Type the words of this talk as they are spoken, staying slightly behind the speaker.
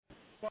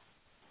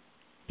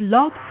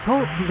Blog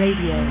Talk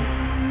Radio.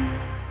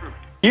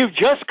 You've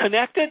just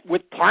connected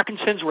with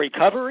Parkinson's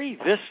Recovery.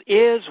 This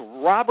is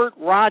Robert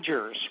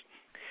Rogers.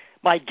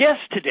 My guest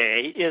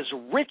today is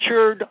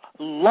Richard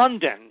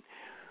London.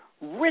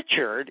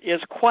 Richard is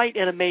quite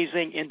an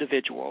amazing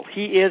individual.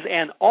 He is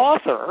an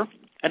author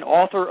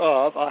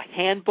of A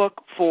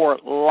Handbook for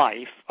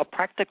Life, a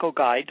practical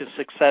guide to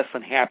success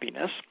and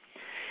happiness.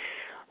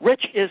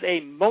 Rich is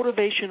a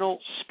motivational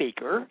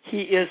speaker. He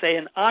is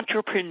an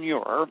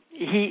entrepreneur.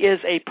 He is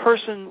a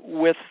person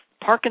with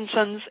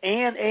Parkinson's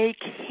and a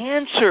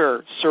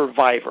cancer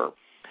survivor.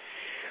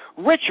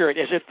 Richard,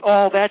 as if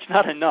all that's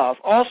not enough,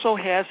 also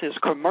has his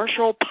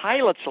commercial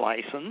pilot's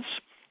license,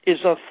 is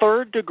a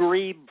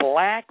third-degree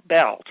black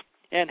belt,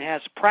 and has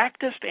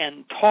practiced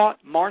and taught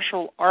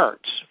martial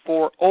arts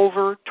for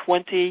over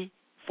 24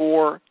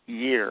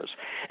 years.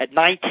 At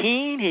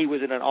 19, he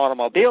was in an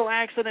automobile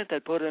accident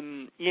that put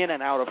him in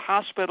and out of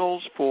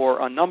hospitals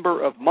for a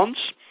number of months.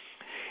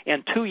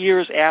 And 2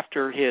 years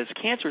after his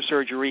cancer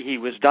surgery, he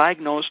was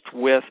diagnosed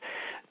with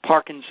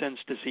Parkinson's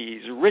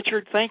disease.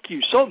 Richard, thank you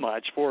so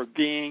much for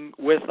being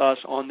with us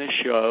on the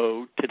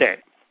show today.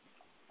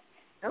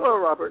 Hello,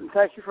 Robert, and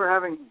thank you for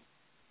having me.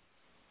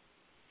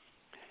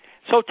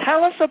 So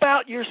tell us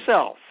about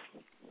yourself.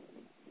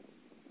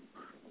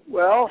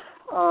 Well,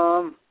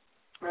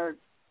 I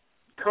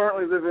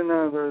currently live in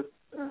the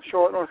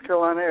Charlotte, North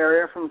Carolina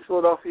area, from the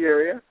Philadelphia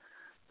area.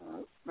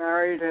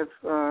 Married, have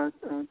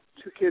 2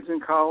 kids in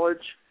college.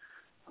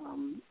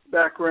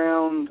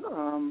 Background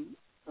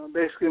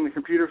basically in the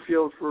computer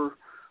field for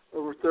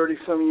over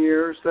 30-some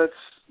years. That's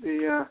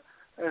the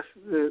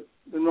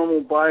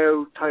normal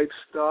bio type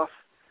stuff.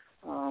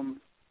 And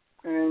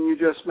you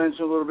just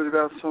mentioned a little bit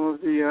about some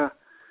of the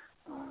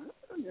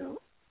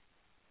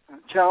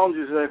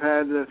challenges that I've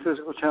had, the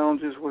physical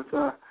challenges with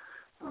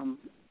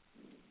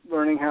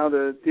learning how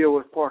to deal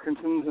with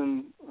Parkinson's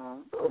and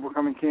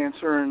overcoming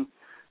cancer, and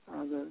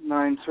the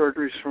 9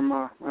 surgeries from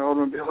my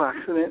automobile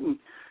accident.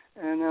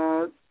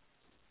 And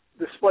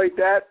despite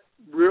that,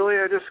 really,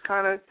 I just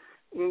kind of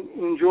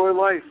enjoy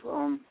life.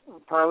 A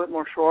pilot,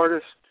 martial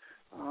artist,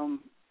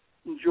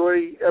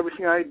 enjoy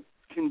everything I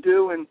can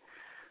do. And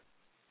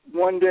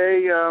one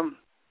day,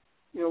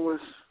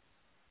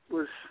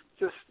 was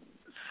just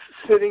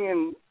sitting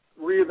and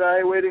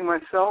reevaluating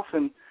myself,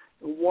 and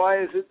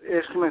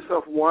asking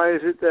myself, why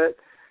is it that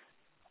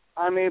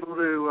I'm able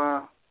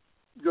to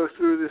go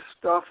through this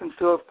stuff and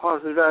still have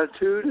positive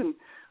attitude, and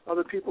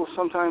other people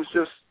sometimes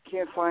just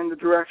can't find the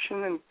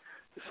direction, and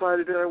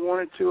decided that I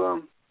wanted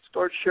to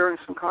start sharing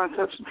some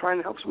concepts and trying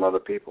to help some other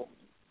people.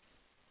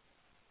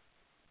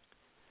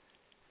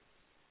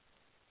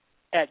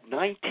 At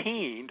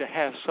 19, to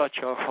have such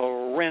a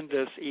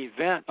horrendous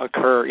event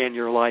occur in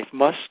your life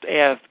must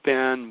have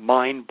been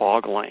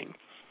mind-boggling.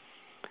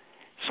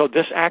 So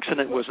this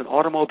accident was an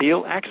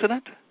automobile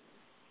accident?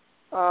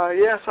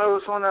 Yes, I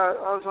was on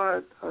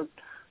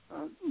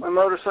my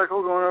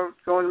motorcycle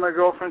going to my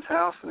girlfriend's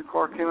house, and the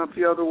car came up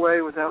the other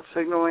way without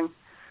signaling.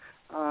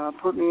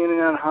 Put me in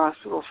and out of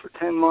hospitals for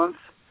 10 months.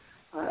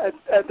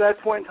 At that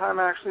point in time,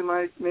 actually,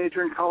 my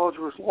major in college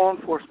was law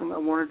enforcement. I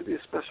wanted to be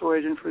a special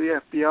agent for the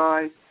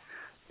FBI.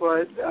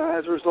 But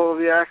as a result of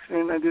the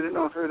accident, I didn't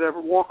know if I would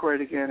ever walk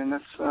right again, and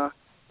that's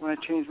when I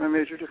changed my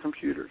major to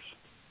computers.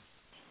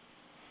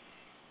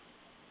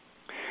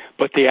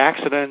 But the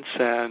accidents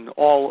and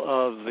all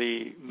of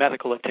the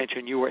medical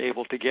attention you were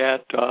able to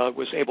get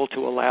was able to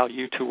allow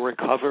you to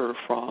recover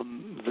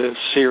from the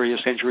serious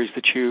injuries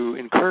that you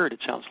incurred, it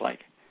sounds like.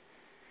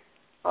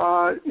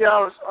 I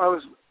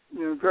was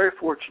very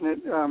fortunate.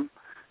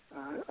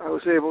 I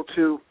was able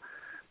to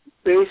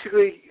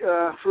basically,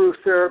 through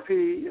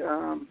therapy,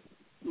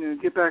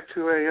 get back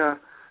to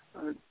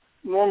a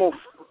normal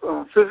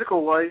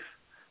physical life.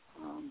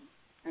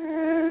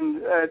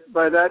 And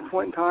by that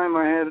point in time,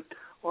 I had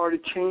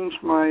already changed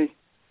my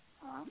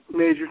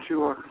major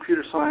to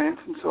computer science,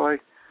 and so I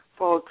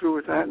followed through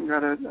with that and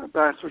got a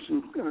bachelor's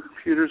in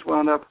computers,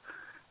 wound up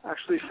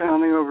actually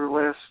founding over the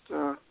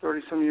last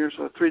 30-some years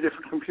 3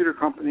 different computer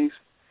companies.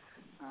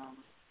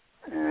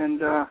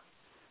 And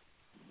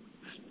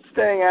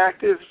staying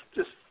active,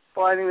 just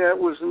finding that it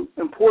was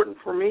important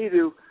for me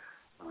to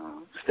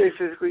stay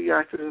physically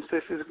active and stay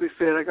physically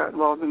fit, I got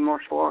involved in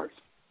martial arts.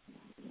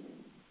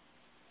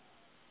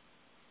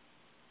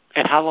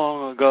 And how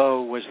long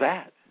ago was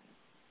that?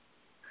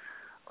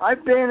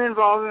 I've been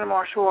involved in the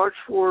martial arts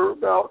for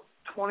about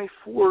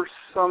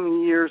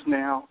 24-some years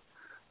now.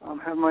 I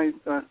have my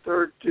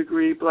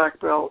 3rd-degree black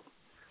belt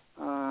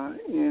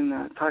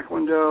in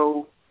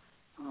Taekwondo,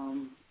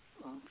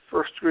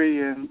 1st degree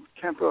in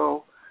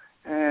Kempo,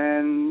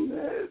 and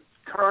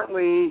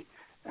currently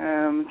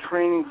am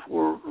training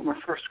for my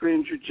 1st degree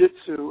in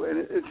Jiu-Jitsu.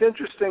 And it's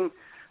interesting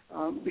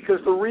because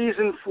the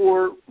reason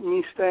for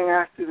me staying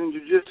active in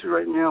Jiu-Jitsu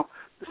right now,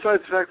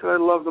 besides the fact that I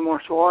love the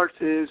martial arts,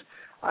 is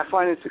I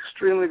find it's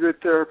extremely good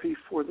therapy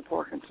for the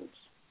Parkinson's.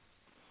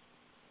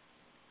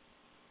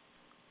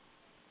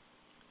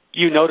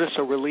 You notice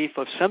a relief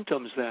of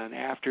symptoms then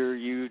after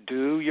you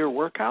do your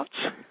workouts?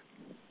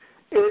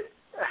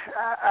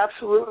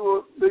 Absolutely.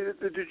 Well,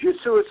 the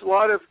jiu-jitsu, it's a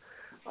lot of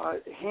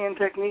hand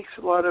techniques,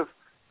 a lot of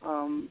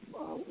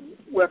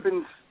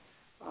weapons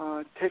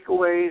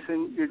takeaways,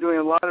 and you're doing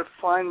a lot of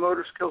fine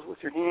motor skills with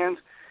your hands.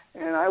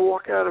 And I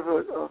walk out of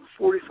a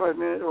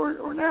 45-minute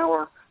or an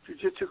hour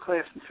jiu-jitsu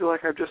class and feel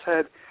like I've just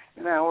had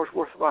an hour's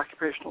worth of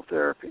occupational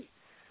therapy.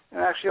 And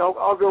actually,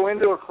 I'll go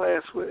into a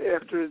class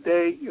after the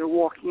day,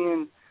 walking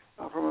in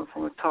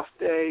from a tough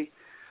day,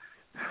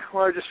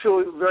 where I just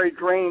feel very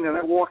drained, and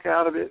I walk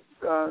out of it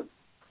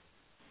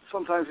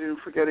sometimes even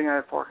forgetting I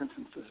have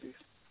Parkinson's disease.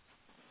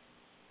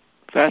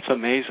 That's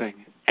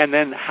amazing. And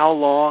then how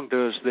long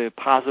does the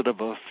positive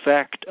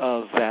effect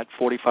of that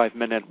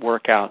 45-minute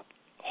workout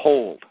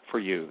hold for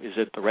you? Is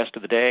it the rest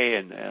of the day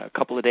and a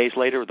couple of days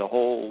later, the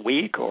whole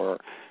week, or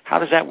how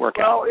does that work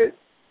out? Well,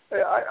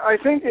 I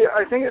think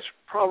it's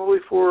probably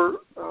for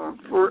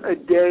a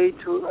day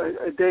to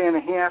a day and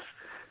a half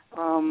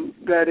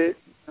that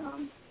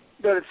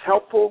it's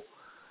helpful.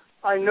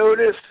 I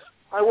noticed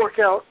I work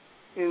out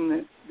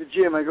in the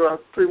gym. I go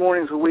out 3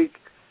 mornings a week,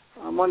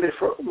 Monday,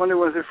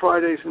 Wednesday,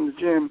 Fridays in the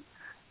gym,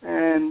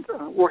 and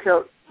work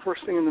out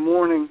first thing in the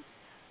morning.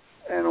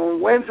 And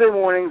on Wednesday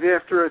mornings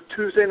after a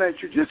Tuesday night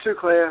jiu-jitsu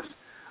class,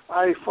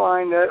 I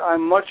find that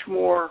I'm much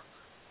more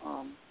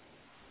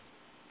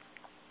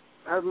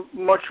have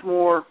much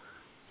more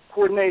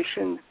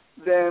coordination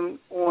than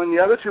on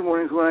the other 2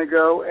 mornings when I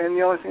go, and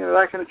the only thing that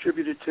I can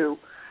attribute it to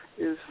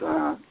is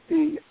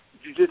the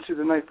jiu-jitsu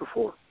the night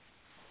before.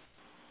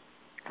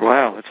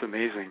 Wow, that's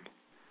amazing.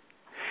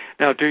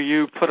 Now, do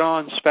you put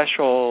on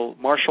special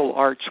martial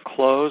arts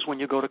clothes when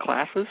you go to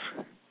classes?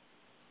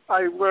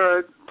 I wear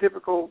a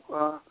typical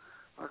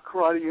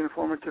karate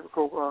uniform, a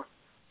typical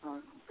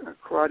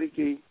karate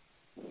gi.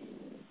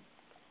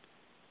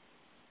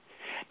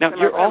 Now,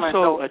 you're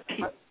also a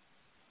teacher.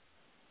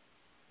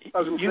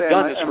 You've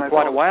done this for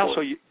quite a while,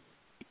 so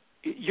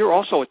you're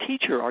also a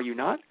teacher, are you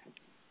not?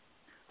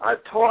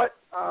 I've taught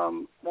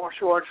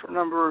martial arts for a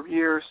number of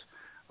years.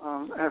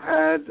 I've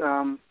had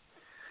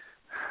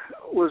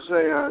was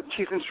a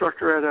chief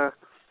instructor at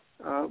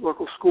a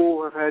local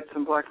school. I've had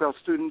some black belt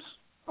students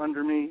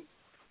under me,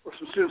 or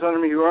some students under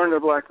me who earned their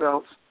black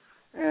belts,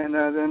 and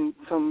then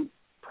some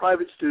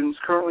private students.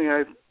 Currently,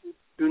 I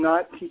do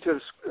not teach at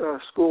a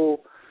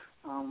school,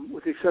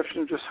 with the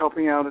exception of just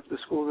helping out at the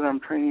school that I'm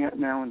training at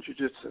now in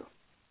jiu-jitsu.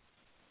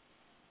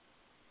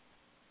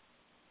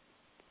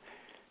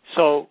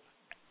 So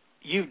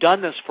you've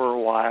done this for a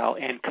while,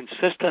 and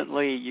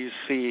consistently you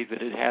see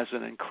that it has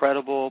an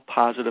incredible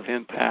positive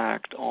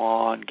impact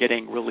on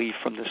getting relief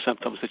from the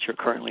symptoms that you're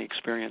currently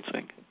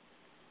experiencing.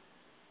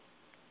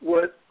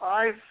 What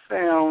I've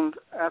found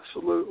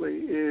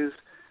absolutely is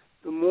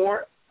the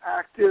more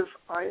active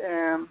I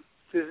am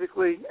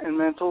physically and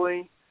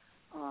mentally,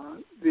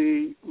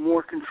 the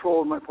more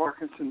controlled my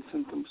Parkinson's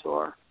symptoms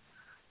are.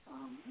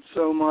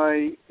 So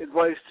my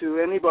advice to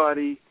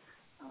anybody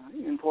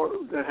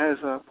that has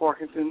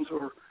Parkinson's,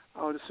 or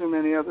I would assume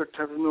any other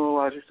type of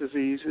neurologic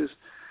disease, is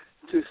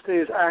to stay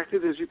as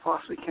active as you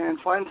possibly can.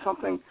 Find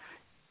something.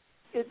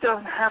 It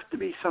doesn't have to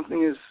be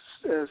something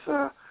as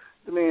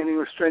demanding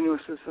or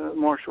strenuous as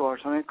martial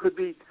arts. I mean, it could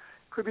be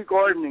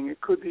gardening.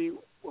 It could be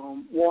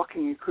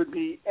walking. It could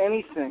be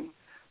anything.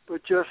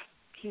 But just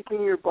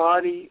keeping your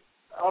body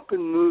up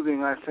and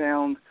moving, I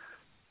found,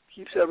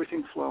 keeps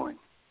everything flowing.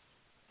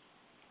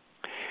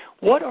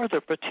 What are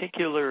the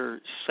particular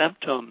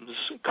symptoms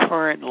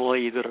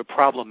currently that are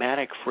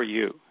problematic for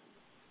you?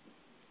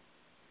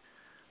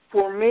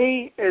 For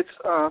me, it's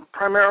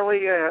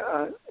primarily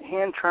a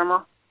hand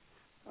tremor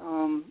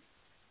and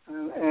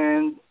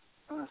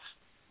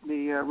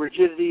the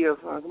rigidity of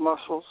the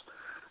muscles.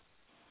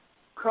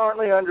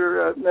 Currently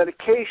under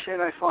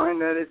medication, I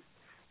find that it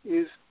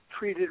is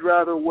treated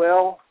rather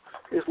well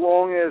as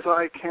long as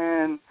I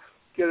can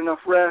get enough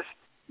rest,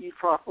 eat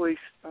properly,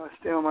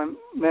 stay on my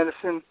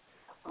medicine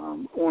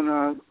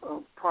on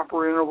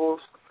proper intervals.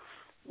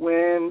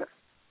 When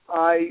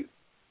I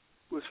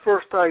was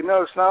first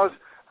diagnosed, and I was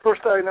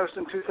first diagnosed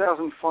in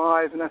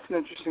 2005, and that's an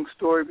interesting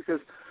story because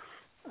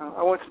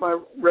I went to my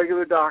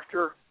regular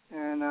doctor,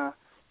 and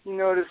he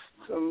noticed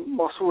some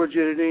muscle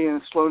rigidity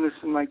and slowness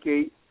in my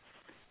gait.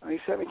 He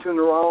sent me to a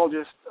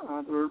neurologist.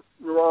 The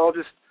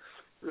neurologist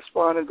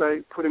responded by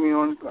putting me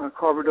on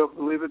carbidopa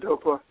and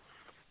levodopa,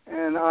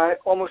 and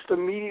almost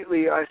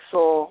immediately I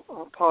saw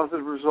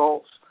positive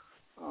results.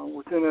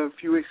 Within a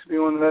few weeks of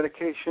being on the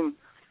medication,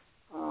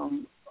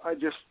 I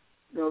just,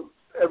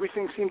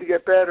 everything seemed to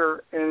get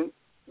better. And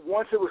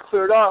once it was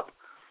cleared up,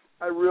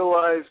 I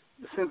realized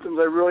the symptoms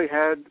I really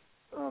had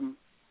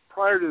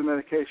prior to the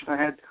medication. I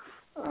had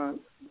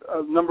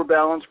a number of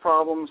balance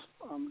problems,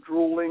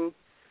 drooling.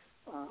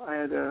 I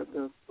had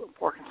the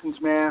Parkinson's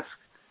mask,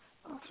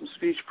 some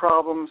speech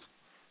problems.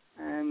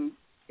 And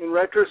in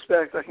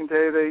retrospect, I can tell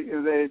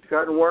you they had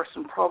gotten worse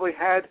and probably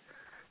had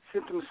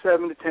symptoms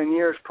 7 to 10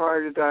 years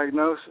prior to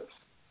diagnosis.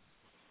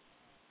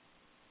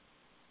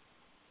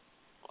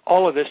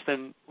 All of this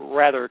then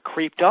rather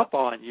creeped up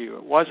on you.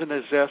 It wasn't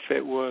as if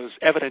it was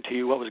evident to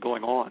you what was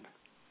going on.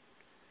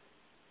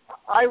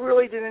 I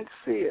really didn't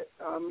see it.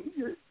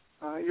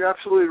 You're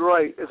absolutely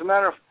right. As a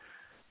matter of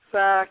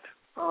fact,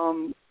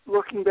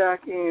 looking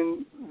back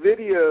in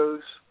videos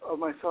of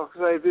myself,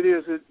 because I have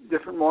videos of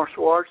different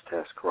martial arts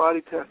tests,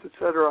 karate tests,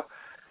 etc.,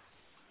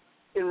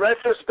 in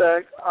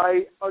retrospect,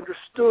 I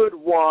understood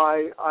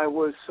why I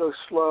was so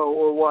slow,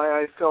 or why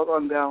I felt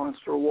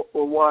unbalanced, or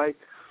why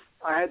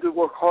I had to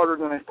work harder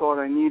than I thought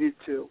I needed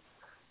to.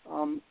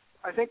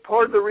 I think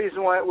part of the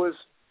reason why it was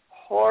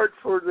hard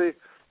for the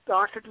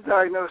doctor to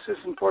diagnose this,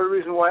 and part of the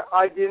reason why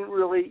I didn't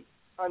really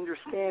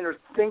understand or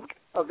think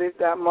of it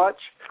that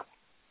much,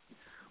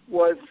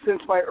 was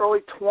since my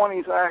early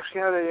 20s, I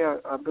actually had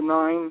a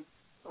benign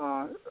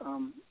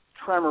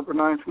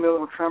benign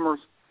familial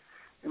tremors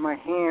in my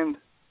hand,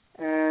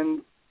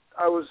 and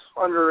I was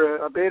under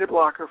a beta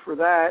blocker for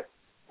that,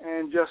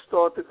 and just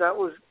thought that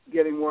was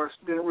getting worse.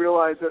 Didn't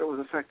realize that it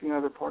was affecting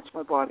other parts of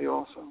my body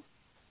also.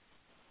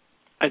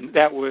 And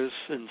that was,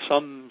 in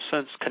some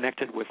sense,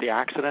 connected with the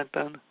accident,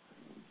 then?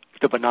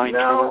 The benign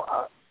tremor? No,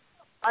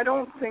 I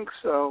don't think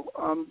so.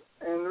 And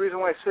the reason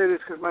why I say this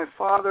is because my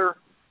father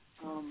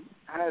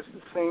has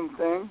the same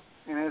thing,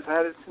 and has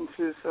had it since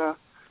his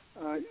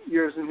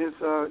years in his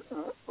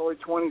early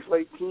 20s,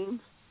 late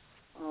teens.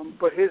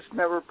 But his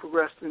never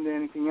progressed into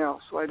anything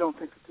else, so I don't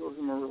think the two of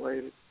them are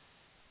related.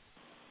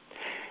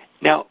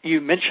 Now,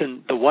 you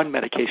mentioned the one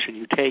medication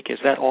you take. Is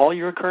that all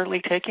you're currently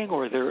taking,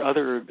 or are there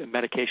other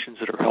medications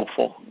that are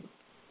helpful?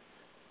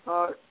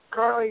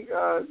 Currently,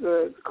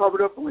 the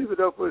carbidopa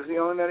levodopa is the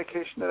only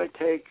medication that I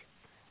take.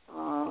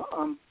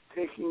 I'm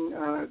taking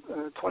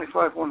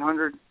 25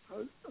 100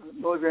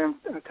 milligram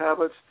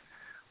tablets.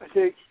 I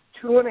take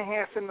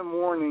 2.5 in the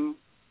morning,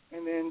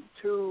 and then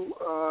 2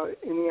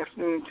 in the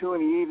afternoon and 2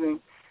 in the evening.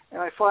 And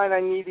I find I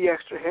need the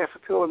extra half a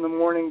pill in the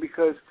morning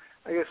because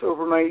I guess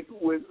overnight,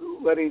 with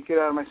letting it get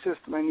out of my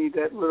system, I need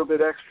that little bit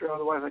extra.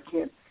 Otherwise, I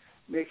can't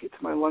make it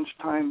to my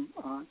lunchtime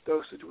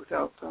dosage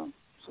without some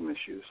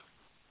issues.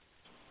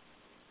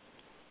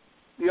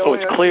 So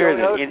it's clear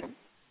that...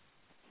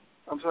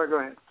 I'm sorry, go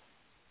ahead.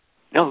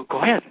 No, go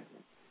ahead.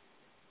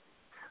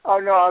 Oh,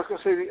 no, I was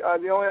going to say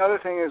the only other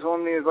thing is,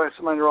 on the advice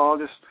of my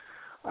neurologist,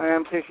 I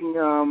am taking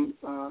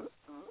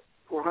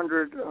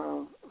 400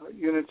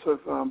 units of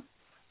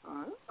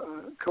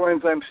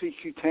coenzyme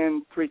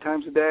CQ10 3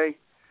 times a day.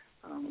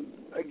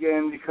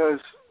 Again,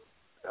 because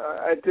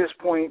at this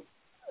point,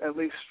 at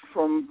least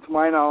to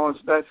my knowledge,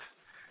 that's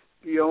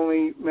the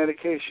only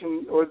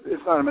medication, or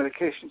it's not a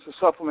medication, it's a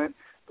supplement,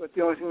 but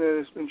the only thing that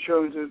has been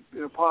shown to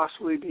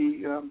possibly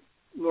be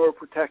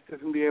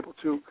neuroprotective and be able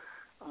to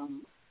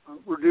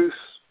reduce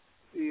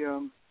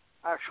the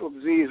actual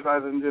disease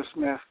rather than just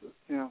mask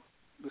the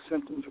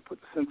symptoms or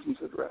put the symptoms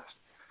at rest.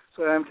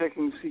 So I'm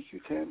taking the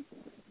CQ10.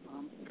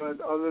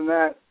 But other than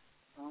that,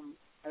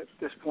 at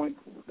this point,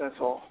 that's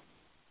all.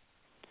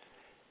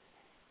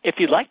 If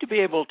you'd like to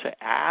be able to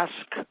ask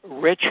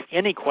Rich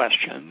any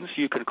questions,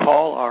 you can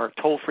call our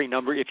toll-free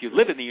number if you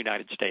live in the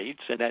United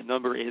States, and that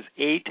number is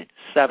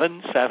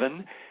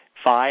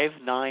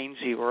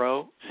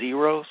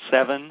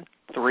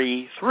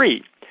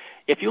 877-590-0733.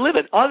 If you live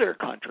in other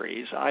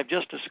countries, I've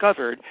just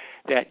discovered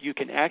that you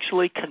can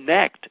actually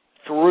connect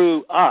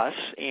through us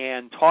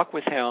and talk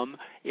with him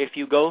if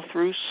you go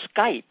through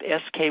Skype,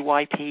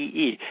 Skype.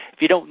 If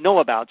you don't know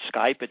about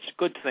Skype, it's a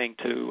good thing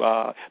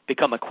to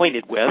become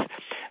acquainted with.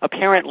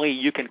 Apparently,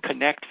 you can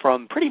connect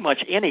from pretty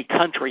much any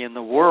country in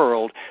the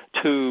world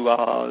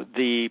to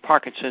the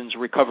Parkinson's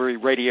Recovery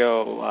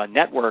Radio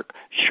Network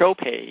show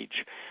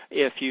page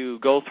if you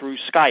go through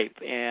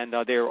Skype. And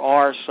there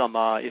are some,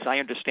 as I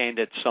understand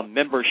it, some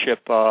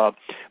membership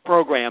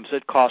programs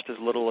that cost as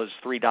little as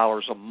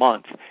 $3 a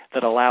month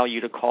that allow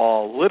you to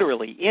call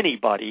literally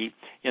anybody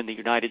in the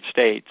United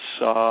States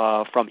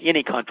from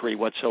any country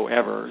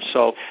whatsoever.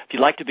 So if you'd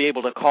like to be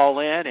able to call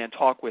in and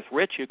talk with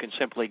Rich, you can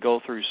simply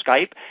go through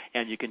Skype,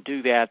 and you can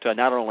do that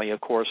not only,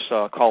 of course,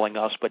 calling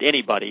us, but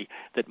anybody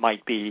that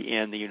might be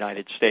in the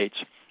United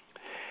States.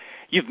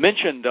 You've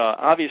mentioned,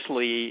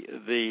 obviously,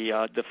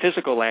 the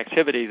physical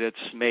activity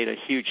that's made a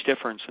huge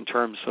difference in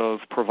terms of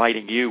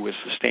providing you with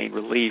sustained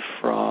relief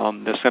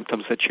from the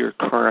symptoms that you're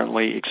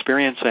currently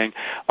experiencing.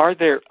 Are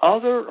there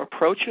other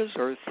approaches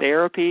or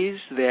therapies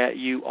that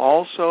you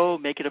also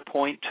make it a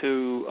point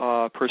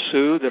to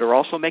pursue that are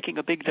also making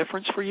a big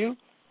difference for you?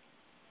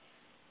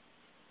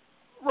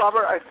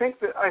 Robert, I think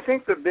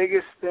the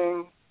biggest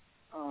thing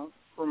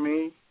for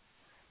me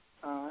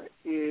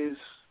is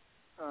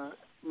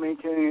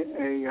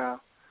maintaining a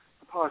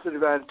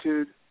positive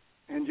attitude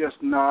and just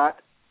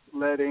not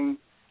letting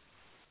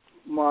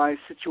my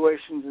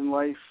situations in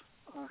life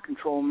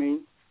control me.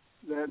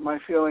 That my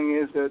feeling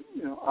is that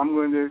I'm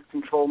going to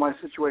control my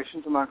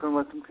situations. I'm not going to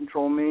let them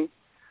control me.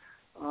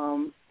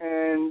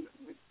 And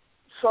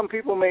some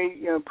people may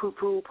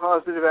poo-poo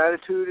positive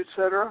attitude,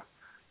 etc.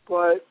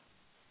 But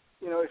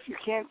if you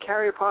can't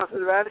carry a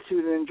positive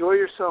attitude and enjoy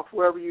yourself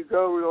wherever you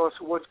go, regardless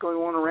of what's going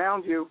on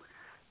around you,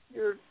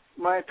 you're,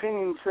 in my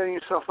opinion, setting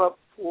yourself up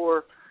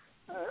for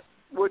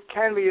what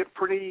can be a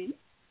pretty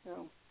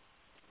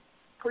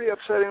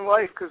upsetting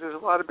life, because there's a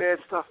lot of bad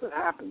stuff that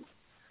happens.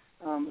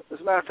 As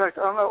a matter of fact,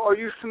 I don't know, are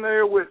you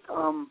familiar with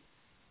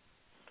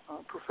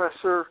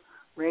Professor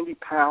Randy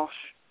Pausch?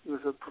 He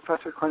was a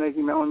professor at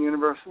Carnegie Mellon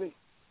University.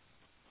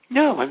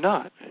 No, I'm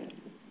not.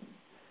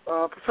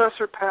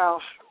 Professor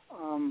Pausch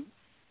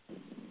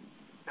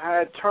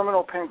had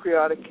terminal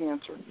pancreatic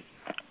cancer,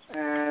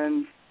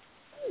 and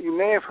you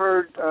may have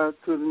heard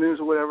through the news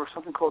or whatever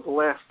something called the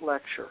last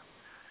lecture,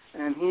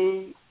 and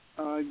he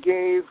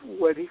gave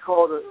what he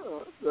called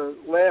the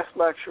last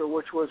lecture,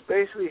 which was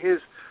basically his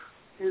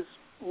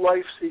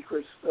life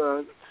secrets,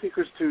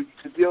 secrets to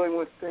dealing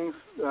with things,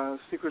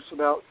 secrets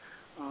about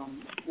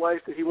life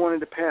that he wanted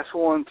to pass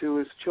on to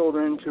his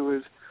children, to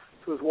his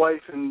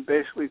wife, and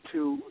basically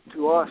to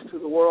us, to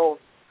the world.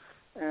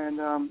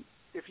 And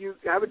if you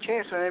have a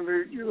chance, and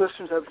any of your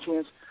listeners have a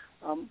chance,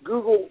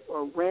 Google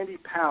Randy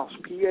Pausch,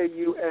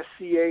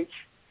 P-A-U-S-C-H,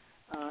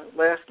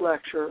 last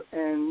lecture,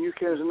 and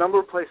there's a number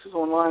of places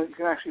online that you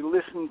can actually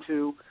listen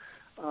to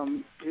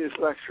his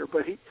lecture.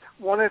 But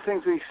one of the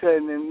things that he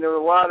said, and there were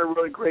a lot of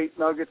really great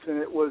nuggets in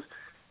it, was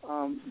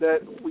that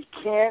we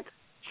can't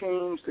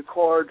change the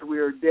cards we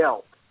are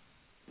dealt,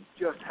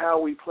 just how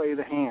we play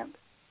the hand.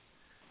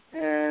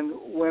 And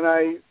when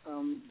I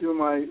do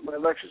my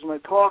lectures and my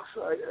talks,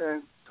 I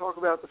talk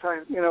about the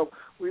fact that,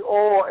 we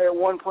all at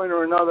one point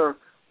or another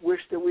wish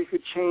that we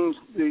could change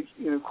the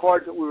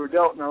cards that we were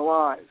dealt in our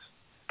lives.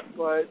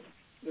 But,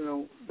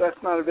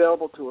 that's not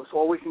available to us.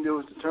 All we can do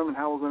is determine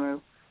how we're going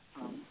to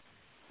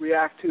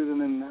react to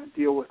them and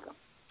deal with them.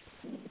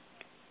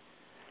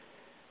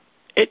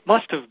 It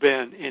must have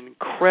been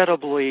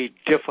incredibly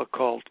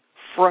difficult,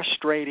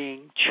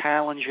 frustrating,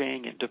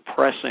 challenging, and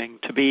depressing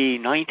to be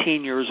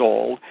 19 years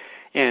old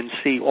and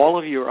see all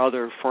of your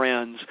other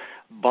friends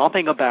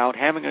bumping about,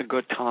 having a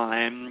good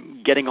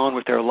time, getting on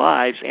with their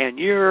lives, and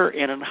you're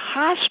in a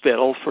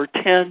hospital for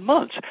 10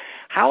 months.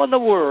 How in the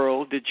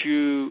world did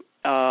you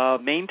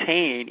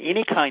maintain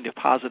any kind of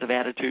positive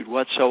attitude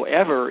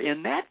whatsoever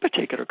in that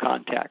particular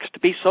context, to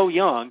be so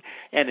young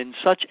and in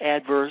such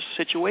adverse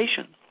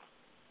situation?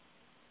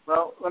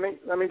 Well, let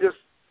me just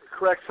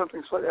correct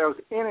something slightly. I was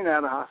in and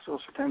out of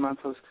hospitals for 10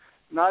 months. I was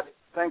not,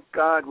 thank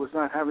God, was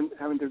not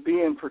having to be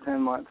in for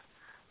 10 months.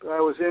 But I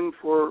was in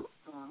for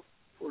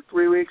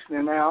 3 weeks and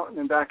then out and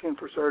then back in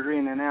for surgery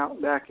and then out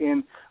and back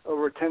in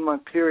over a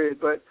 10-month period.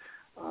 But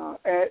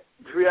the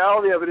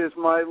reality of it is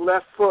my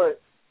left foot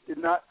did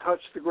not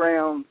touch the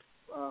ground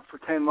for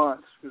 10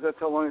 months, because that's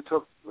how long it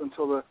took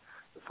until the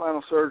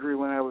final surgery,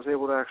 when I was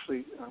able to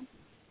actually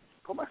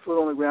put my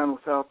foot on the ground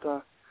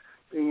without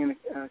being in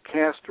a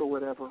cast or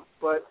whatever.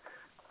 But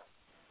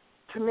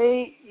to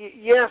me,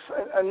 yes,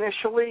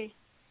 initially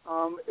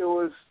it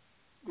was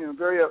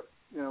very it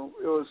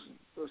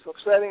was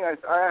upsetting.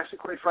 I actually,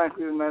 quite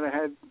frankly, the night I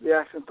had the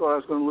accident, thought I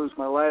was going to lose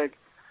my leg.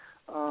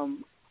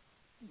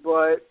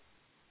 But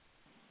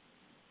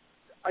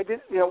I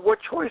didn't, what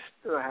choice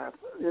did I have?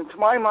 And to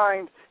my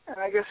mind, and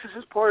I guess this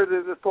is part of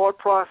the thought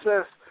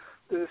process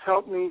that has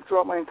helped me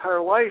throughout my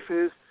entire life,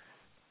 is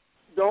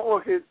don't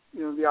look at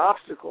the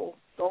obstacle,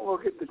 don't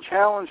look at the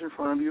challenge in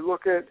front of you.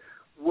 Look at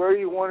where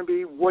you want to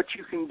be, what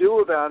you can do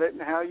about it,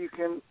 and how you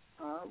can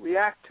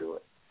react to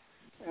it.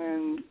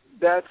 And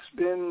that's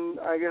been,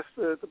 I guess,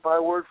 the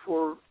byword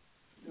for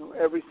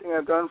everything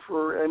I've done,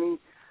 for anything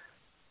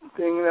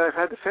that I've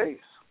had to face.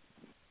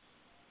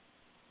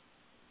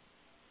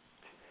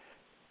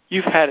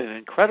 You've had an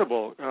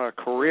incredible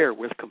career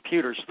with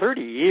computers.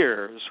 30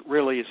 years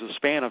really is a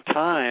span of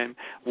time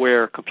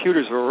where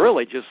computers were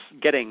really just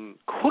getting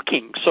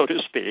cooking, so to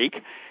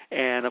speak.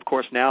 And, of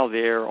course, now they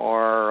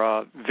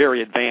are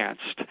very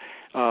advanced.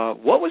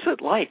 What was it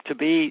like to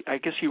be, I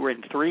guess you were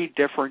in 3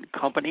 different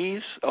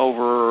companies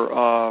over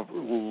a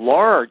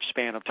large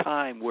span of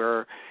time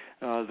where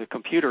the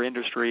computer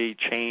industry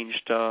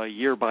changed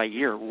year by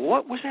year.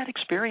 What was that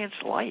experience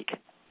like?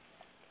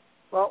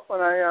 Well, when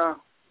I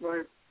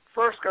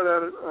first got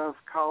out of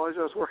college,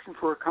 I was working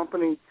for a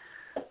company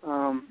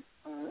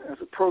as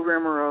a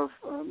programmer of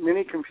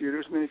mini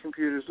computers. Mini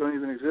computers don't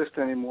even exist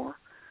anymore.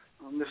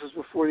 This is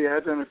before the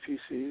advent of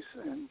PCs,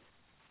 and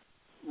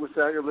with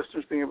that, your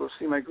listeners being able to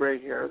see my gray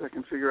hair, they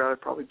can figure out I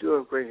probably do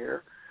have gray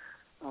hair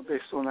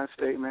based on that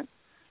statement.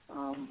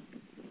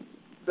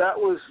 That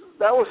was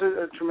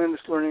a tremendous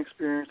learning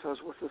experience. I was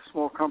with a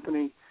small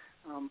company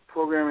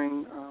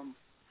programming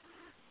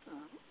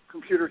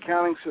computer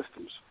accounting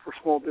systems for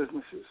small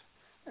businesses.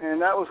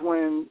 And that was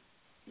when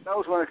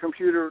a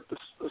computer,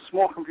 a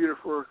small computer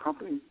for a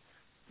company,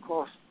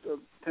 cost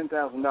 $10,000.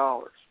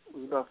 It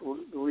was about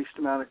the least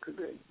amount it could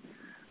be.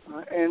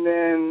 And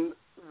then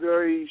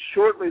very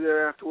shortly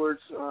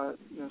thereafterwards,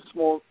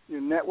 small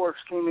networks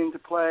came into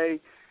play,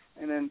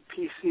 and then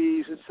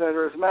PCs, et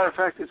cetera. As a matter of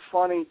fact, it's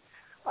funny.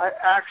 I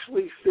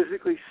actually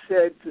physically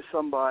said to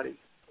somebody,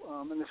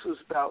 and this was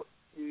about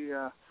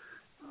the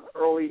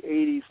early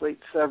 80s, late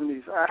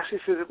 70s. I actually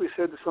physically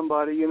said to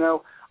somebody,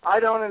 I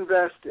don't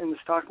invest in the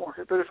stock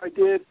market, but if I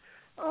did,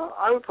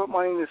 I would put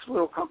money in this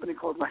little company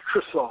called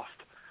Microsoft.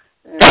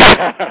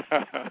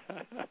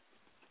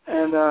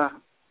 And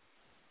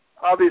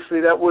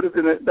obviously that would have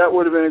been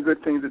a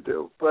good thing to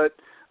do. But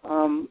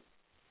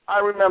I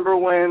remember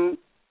when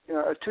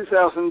a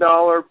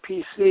 $2,000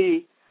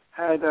 PC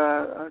had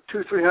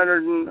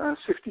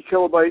 360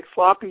 kilobyte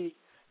floppy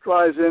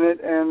drives in it,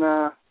 and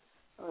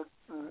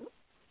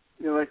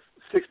like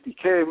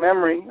 60K of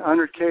memory,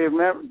 100K of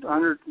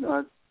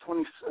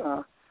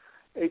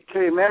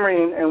 128K of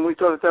memory, and we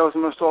thought that was the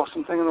most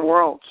awesome thing in the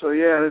world. So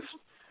yeah,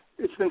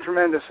 it's been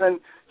tremendous. And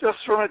just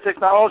from a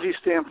technology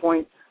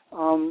standpoint,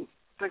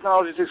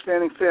 technology is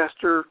expanding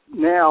faster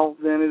now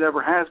than it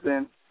ever has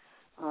been.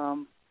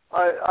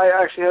 I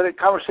actually had a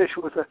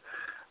conversation with a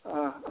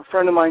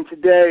friend of mine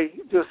today.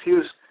 He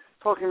was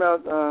talking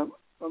about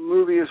a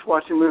movie. He was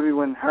watching a movie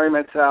when Harry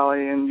Met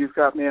Sally and You've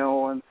Got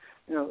Mail, and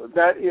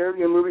that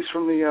movies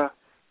from the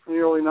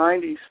early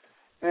 '90s.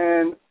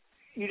 And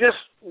you just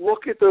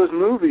look at those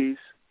movies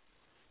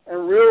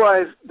and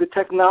realize the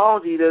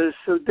technology that is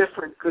so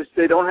different, because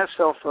they don't have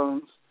cell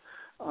phones.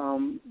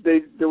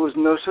 There was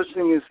no such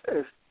thing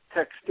as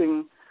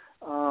texting.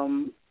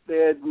 They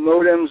had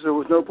modems. There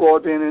was no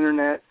broadband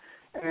internet,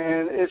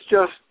 and it's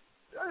just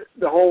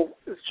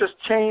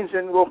changed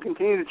and will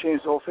continue to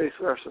change the whole face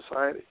of our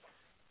society.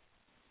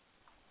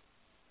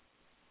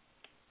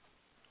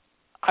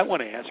 I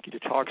want to ask you to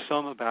talk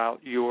some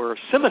about your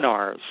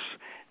seminars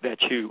that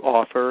you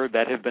offer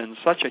that have been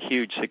such a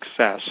huge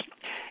success.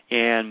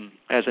 And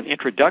as an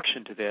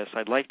introduction to this,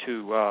 I'd like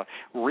to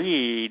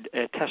read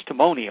a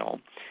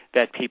testimonial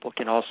that people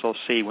can also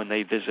see when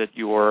they visit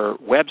your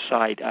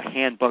website,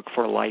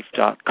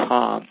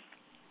 handbookforlife.com.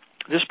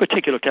 This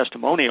particular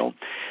testimonial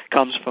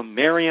comes from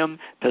Miriam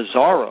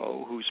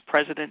Pizarro, who's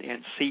president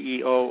and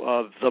CEO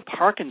of the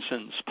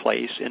Parkinson's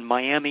Place in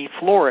Miami,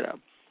 Florida.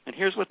 And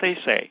here's what they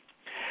say.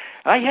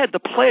 I had the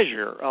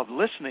pleasure of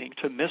listening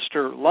to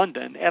Mr.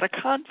 London at a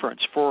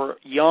conference for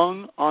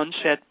young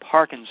onset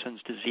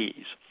Parkinson's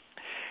disease.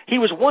 He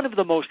was one of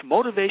the most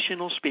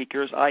motivational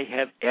speakers I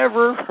have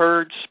ever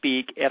heard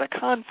speak at a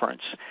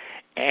conference,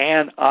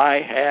 and I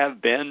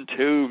have been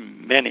to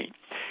many.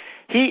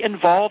 He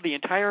involved the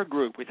entire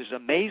group with his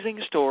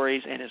amazing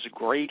stories and his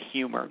great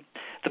humor.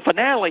 The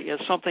finale is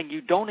something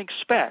you don't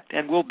expect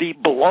and will be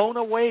blown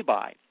away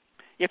by.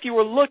 If you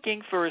are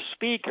looking for a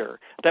speaker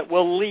that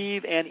will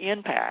leave an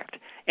impact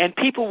and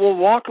people will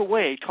walk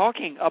away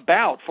talking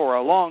about for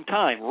a long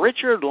time,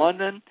 Richard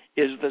London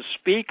is the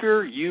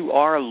speaker you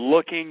are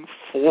looking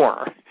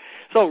for.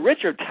 So,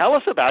 Richard, tell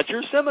us about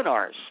your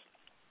seminars.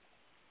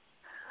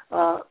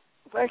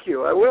 Thank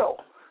you. I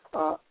will.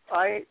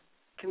 I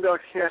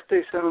conduct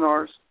half-day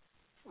seminars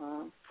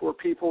for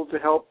people to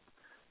help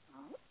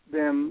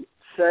them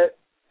set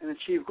and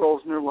achieve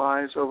goals in their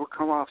lives,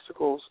 overcome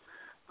obstacles,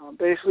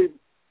 basically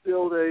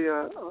build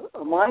a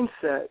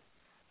mindset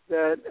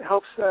that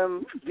helps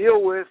them deal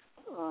with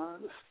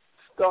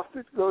stuff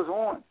that goes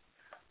on.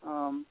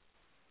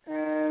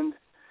 And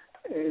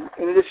in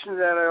addition to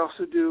that, I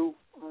also do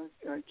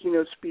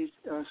keynote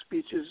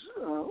speeches,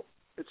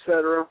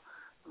 etc.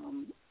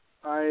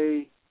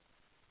 I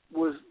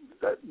was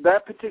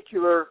that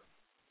particular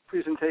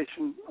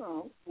presentation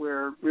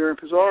where Miriam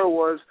Pizarro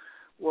was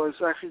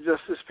actually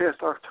just this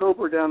past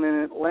October down in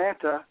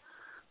Atlanta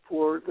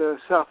for the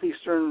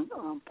Southeastern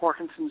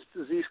Parkinson's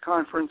Disease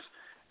Conference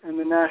and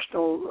the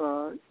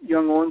National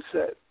Young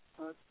Onset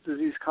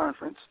Disease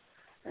Conference,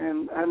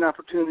 and I had an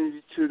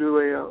opportunity to do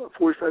a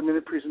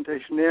 45-minute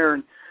presentation there.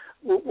 And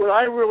what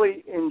I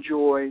really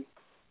enjoy,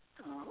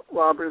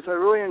 Robert, is I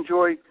really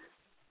enjoy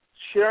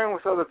sharing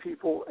with other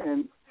people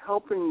and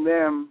helping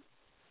them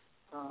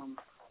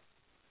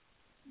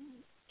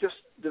just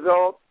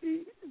develop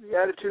the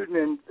attitude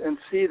and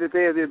see that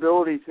they have the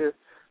ability to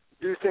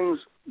do things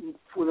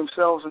for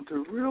themselves and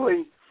to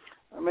really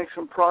make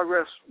some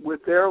progress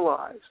with their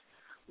lives.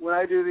 When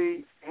I do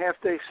the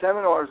half-day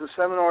seminars, the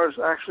seminars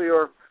actually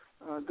are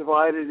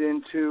divided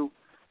into,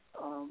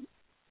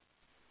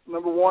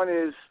 number one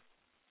is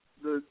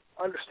the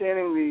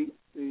understanding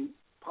the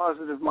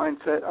positive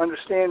mindset,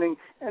 understanding,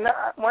 and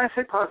when I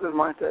say positive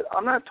mindset,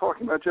 I'm not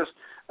talking about just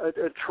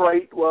a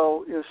trite,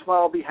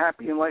 smile, be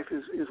happy, and life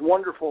is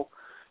wonderful,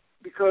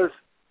 because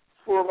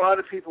for a lot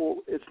of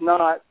people it's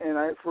not, and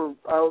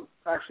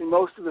actually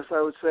most of us,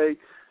 I would say,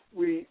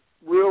 we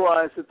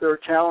realize that there are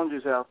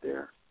challenges out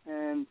there,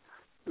 and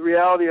the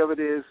reality of it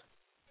is,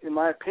 in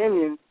my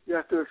opinion, you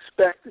have to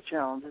expect the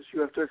challenges,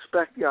 you have to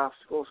expect the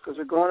obstacles, because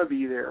they're going to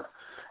be there,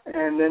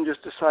 and then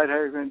just decide how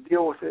you're going to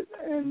deal with it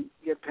and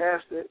get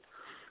past it.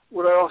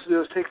 What I also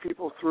do is take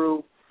people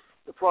through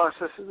the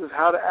processes of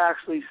how to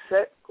actually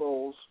set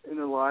goals in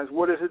their lives.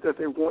 What is it that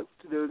they want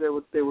to do,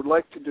 they would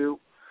like to do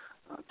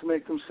to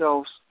make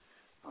themselves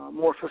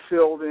more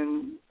fulfilled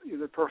in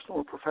either personal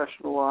or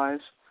professional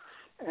lives.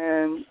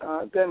 And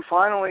then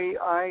finally,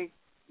 I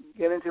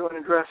get into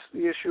and address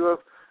the issue of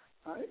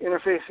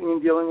interfacing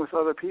and dealing with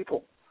other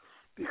people,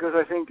 because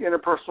I think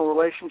interpersonal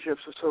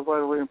relationships are so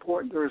vitally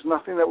important. There is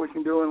nothing that we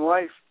can do in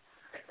life,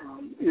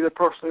 either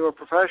personally or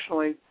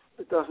professionally,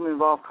 that doesn't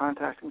involve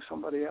contacting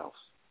somebody else.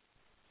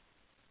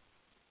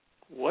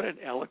 What an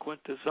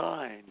eloquent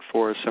design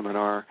for a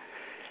seminar.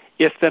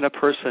 If then a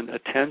person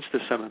attends the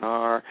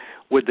seminar,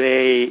 would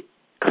they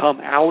come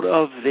out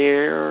of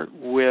there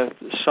with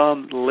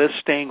some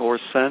listing or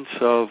sense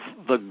of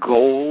the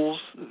goals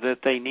that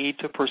they need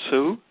to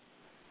pursue?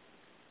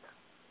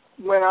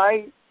 When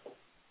I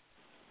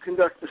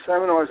conduct the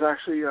seminars,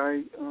 actually,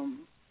 I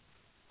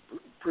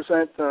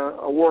present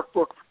a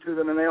workbook to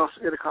them, and they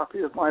also get a copy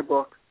of my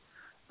book,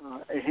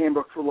 A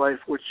Handbook for Life,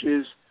 which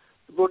is,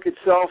 the book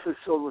itself is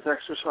filled with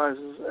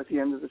exercises at the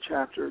end of the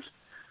chapters.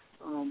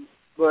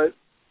 But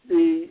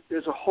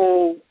there's a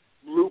whole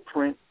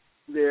blueprint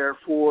there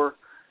for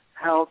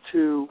how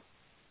to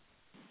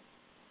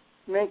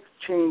make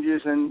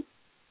changes and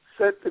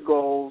set the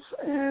goals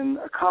and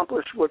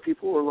accomplish what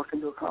people are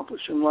looking to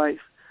accomplish in life.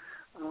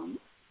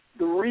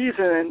 The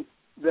reason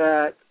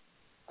that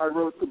I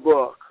wrote the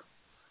book,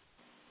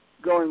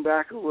 going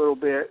back a little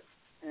bit,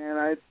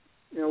 and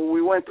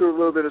we went through a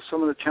little bit of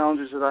some of the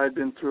challenges that I had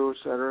been through, et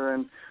cetera,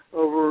 and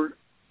over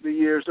the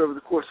years, over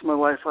the course of my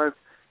life, I've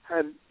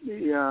had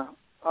the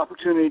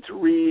opportunity to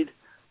read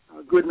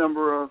a good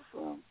number of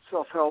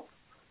self-help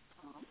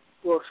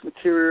books,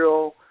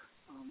 material,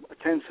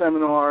 attend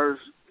seminars,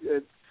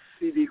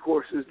 CD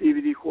courses,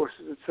 DVD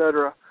courses, et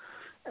cetera.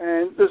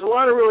 And there's a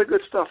lot of really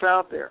good stuff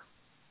out there.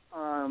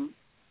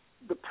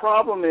 The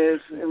problem is,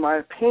 in my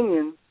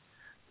opinion,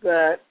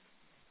 that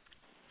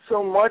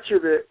so much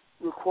of it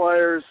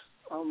requires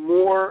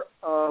more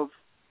of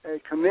a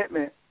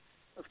commitment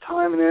of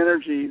time and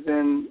energy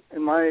than,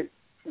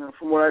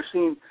 from what I've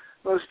seen,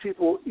 most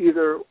people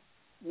either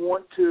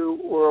want to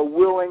or are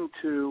willing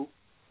to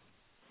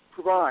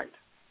provide.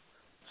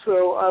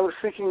 So I was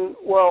thinking,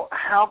 well,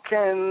 how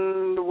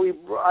can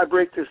I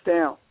break this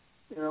down?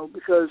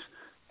 Because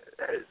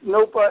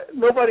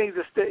nobody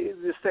this day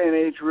and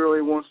age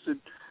really wants to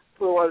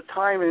put a lot of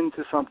time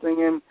into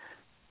something, and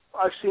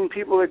I've seen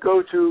people that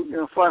go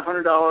to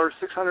 $500,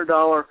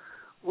 $600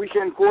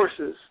 weekend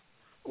courses,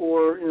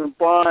 or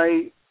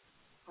buy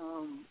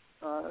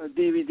a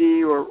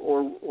DVD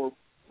or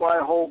buy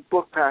a whole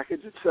book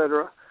package,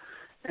 etc.,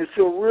 and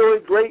feel really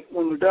great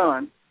when they're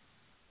done,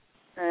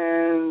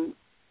 and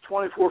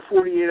 24,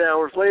 48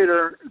 hours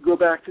later, go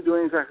back to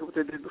doing exactly what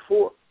they did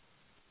before.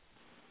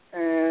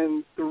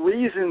 And the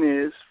reason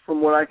is,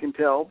 from what I can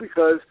tell,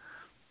 because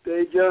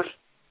they just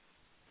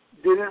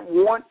didn't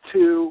want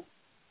to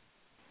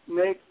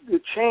make the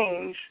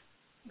change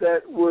that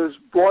was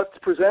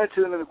presented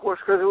to them in the course,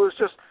 because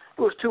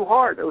it was too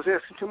hard. I was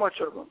asking too much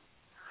of them.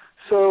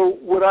 So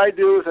what I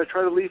do is I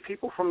try to leave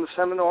people from the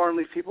seminar and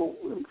leave people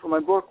from my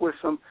book with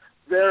some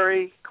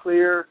very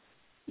clear,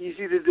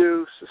 easy to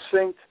do,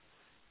 succinct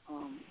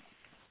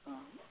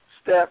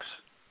steps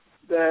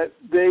that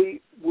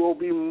they will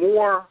be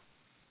more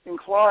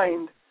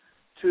inclined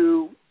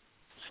to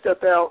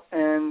step out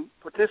and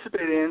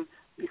participate in,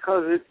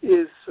 because it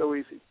is so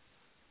easy.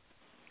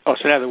 Oh,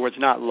 so in other words,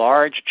 not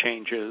large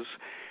changes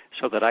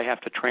so that I have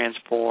to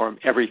transform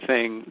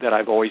everything that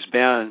I've always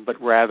been, but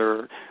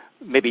rather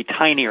maybe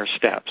tinier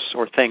steps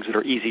or things that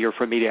are easier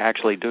for me to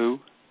actually do?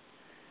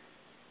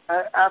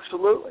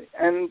 Absolutely.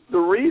 And the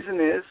reason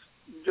is,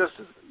 just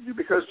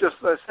as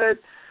I said,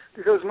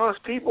 because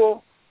most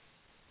people,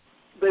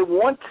 they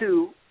want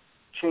to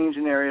change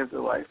an area of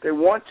their life. They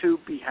want to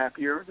be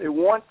happier. They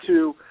want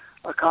to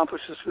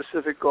accomplish a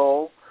specific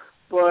goal,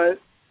 but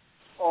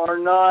are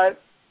not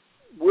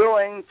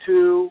willing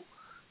to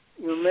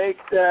make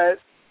that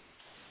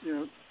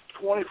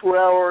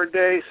 24-hour a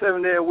day,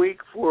 7-day a week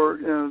for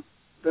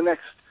the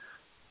next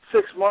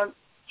 6-month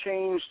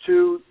change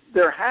to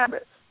their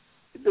habits.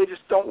 They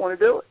just don't want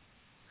to do it.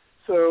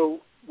 So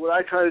what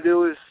I try to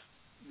do is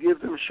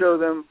show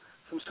them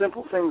some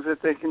simple things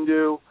that they can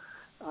do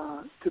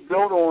to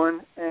build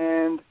on,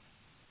 and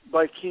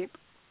by keep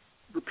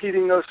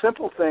repeating those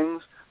simple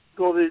things,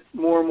 build it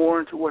more and more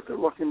into what they're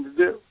looking to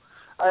do.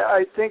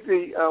 I think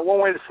the one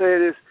way to say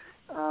it is,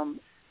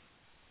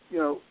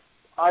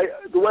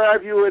 the way I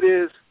view it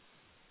is,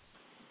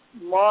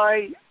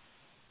 my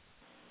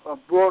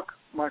book,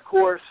 my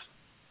course,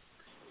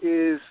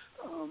 is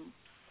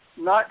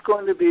not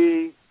going to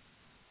be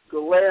the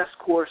last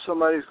course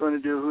somebody's going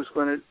to do who's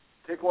going to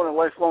take on a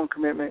lifelong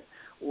commitment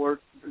or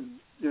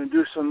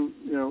do some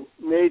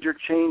major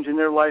change in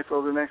their life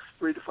over the next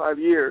 3 to 5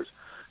 years.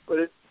 But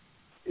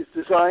it's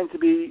designed to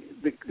be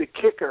the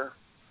kicker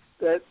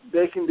that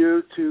they can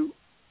do to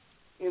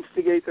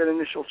instigate that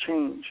initial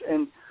change.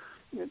 And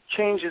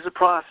change is a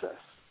process.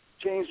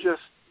 Change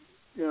just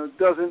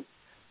doesn't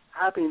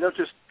happen. You don't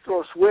just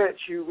throw a switch.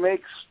 You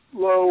make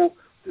slow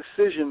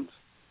decisions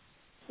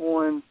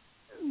on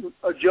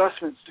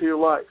adjustments to your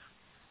life.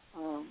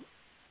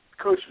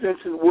 Coach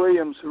Vincent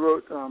Williams, who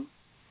wrote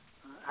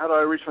How Do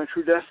I Reach My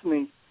True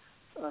Destiny,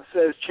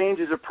 says change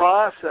is a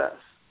process,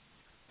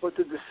 but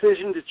the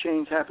decision to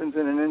change happens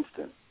in an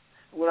instant.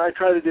 What I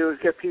try to do is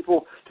get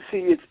people to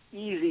see it's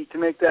easy to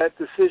make that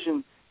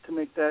decision, to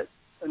make that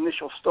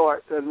initial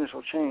start, that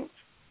initial change.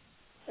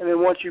 And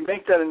then once you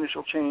make that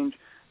initial change,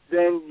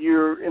 then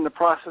you're in the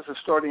process of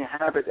starting a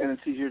habit, and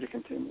it's easier to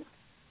continue.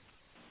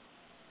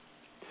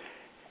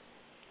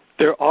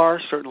 There are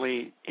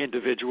certainly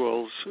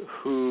individuals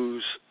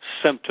whose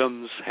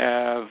symptoms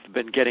have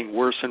been getting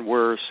worse and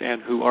worse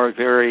and who are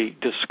very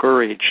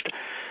discouraged.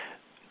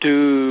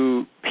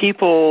 Do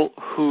people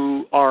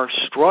who are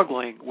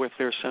struggling with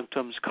their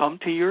symptoms come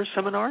to your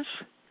seminars?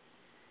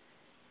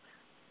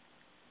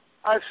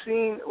 I've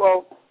seen,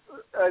 well,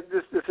 at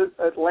this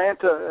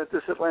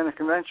Atlanta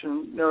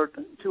convention, there are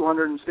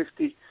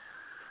 260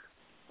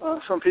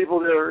 some people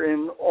that are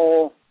in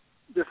all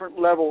different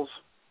levels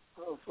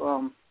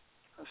of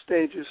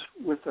stages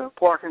with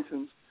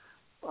Parkinson's.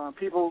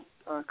 People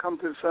come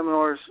to the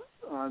seminars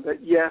that,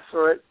 yes,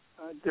 are at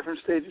different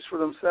stages for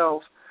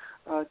themselves.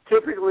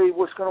 Typically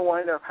what's going to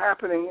wind up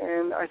happening,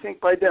 and I think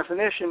by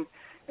definition,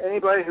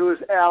 anybody who is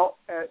out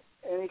at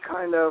any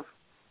kind of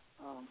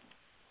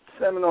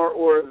seminar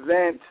or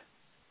event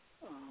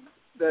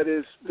that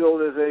is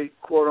billed as a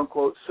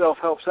quote-unquote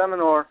self-help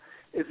seminar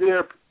is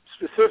there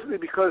specifically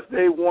because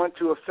they want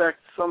to affect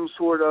some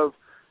sort of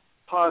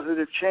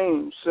positive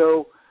change.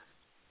 So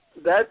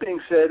that being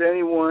said,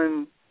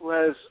 anyone who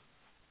has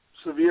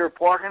severe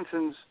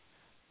Parkinson's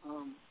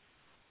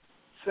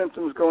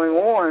symptoms going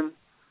on,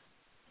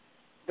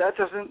 that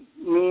doesn't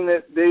mean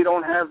that they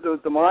don't have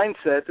the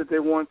mindset that they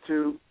want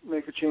to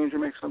make a change or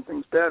make some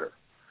things better.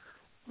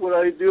 What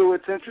I do,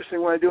 it's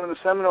interesting, what I do in the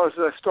seminars is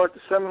I start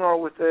the seminar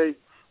with an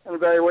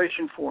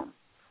evaluation form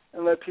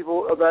and let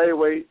people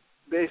evaluate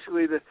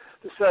basically the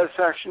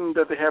satisfaction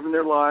that they have in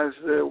their lives,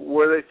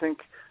 where they think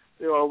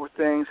they are with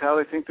things, how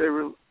they think they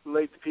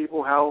relate to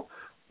people, how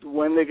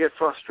when they get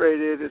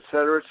frustrated, et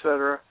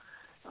cetera,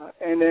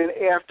 and then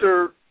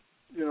after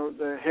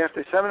the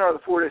half-day seminar, the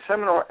 4-day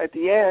seminar, at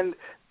the end,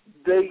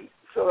 they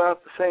fill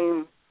out the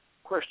same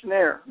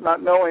questionnaire,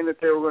 not knowing that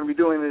they were going to be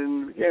doing it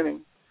in the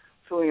beginning,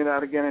 filling it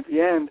out again at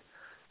the end.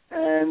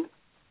 And,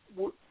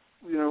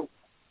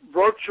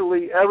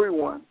 virtually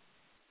everyone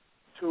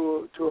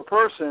to a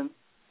person,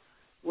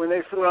 when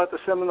they fill out the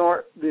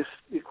seminar, the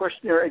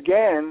questionnaire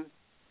again,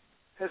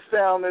 has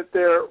found that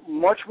they're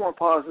much more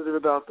positive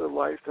about their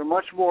life. They're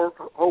much more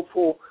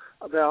hopeful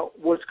about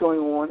what's going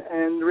on.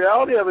 And the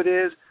reality of it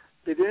is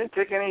they didn't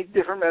take any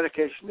different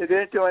medication. They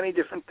didn't do any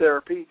different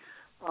therapy.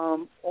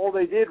 All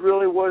they did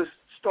really was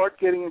start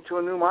getting into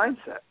a new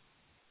mindset.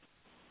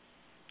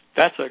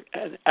 That's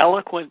an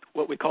eloquent,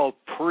 what we call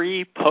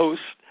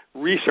pre-post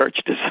research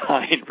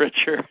design,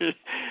 Richard.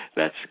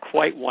 That's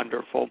quite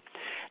wonderful.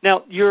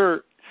 Now,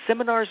 your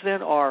seminars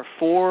then are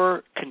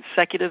 4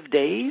 consecutive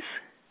days?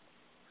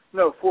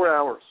 No, 4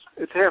 hours.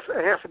 It's half a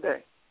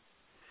day.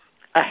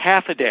 A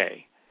half a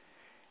day?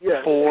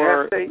 Yeah.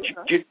 For half a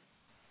day.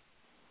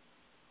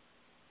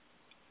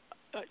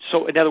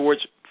 So, in other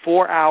words,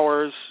 4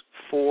 hours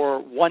for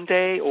one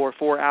day or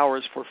 4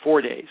 hours for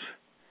 4 days?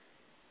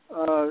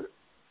 4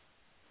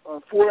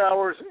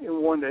 hours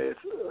in one day.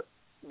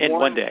 In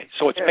one day.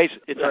 So it's right.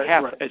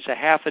 It's a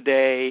half a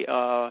day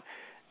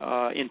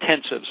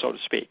intensive, so to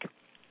speak.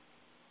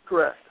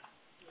 Correct.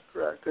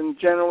 And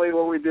generally,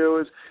 what we do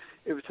is,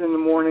 if it's in the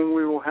morning,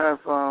 we will have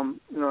a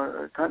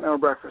continental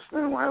breakfast,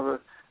 and then we'll have a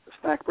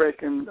snack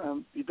break and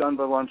be done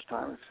by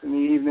lunchtime. If it's in the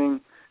evening,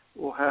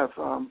 we'll have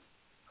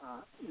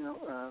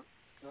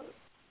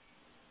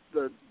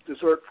the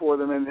dessert for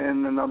them,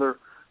 and another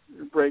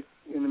break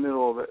in the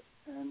middle of it.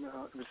 And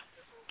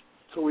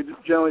so we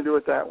generally do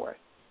it that way.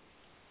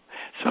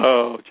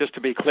 So just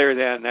to be clear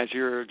then, as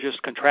you're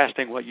just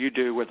contrasting what you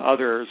do with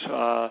others,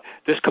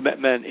 this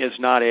commitment is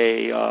not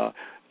a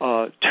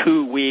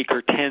 2-week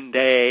or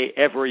 10-day,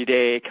 every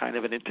day kind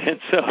of an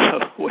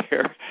intensive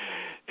where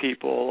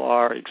people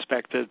are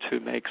expected to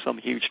make some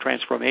huge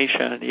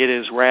transformation. It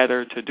is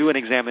rather to do an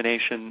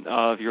examination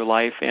of your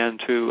life and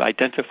to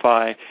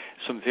identify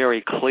some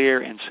very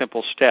clear and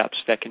simple steps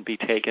that can be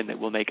taken that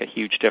will make a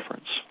huge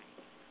difference.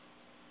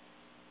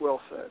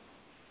 Well said.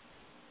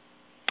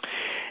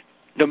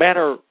 No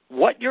matter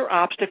what your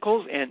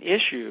obstacles and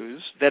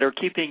issues that are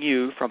keeping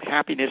you from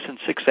happiness and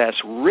success,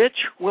 Rich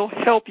will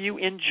help you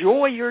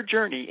enjoy your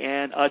journey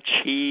and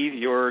achieve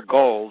your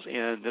goals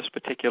in this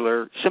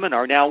particular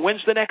seminar. Now,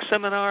 when's the next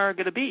seminar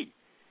going to be?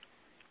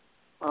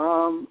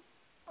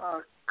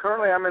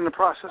 Currently, I'm in the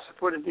process of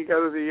putting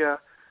together the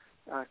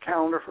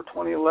calendar for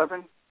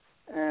 2011,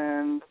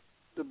 and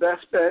the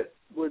best bet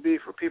would be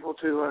for people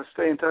to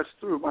stay in touch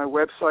through my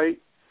website,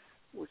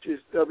 which is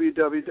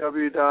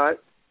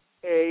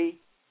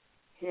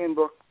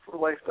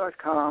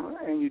www.handbookforlife.com,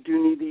 and you do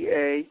need the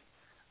A,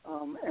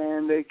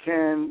 and they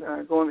can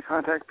go on the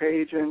contact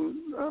page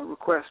and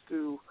request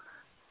to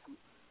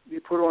be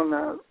put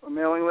on a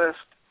mailing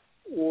list,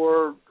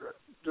 or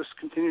just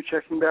continue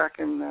checking back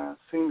and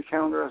seeing the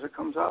calendar as it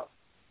comes up.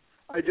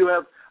 I do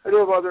have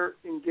other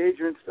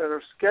engagements that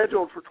are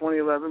scheduled for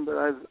 2011, but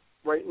I've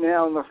right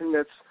now nothing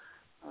that's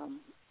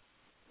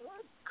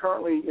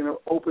currently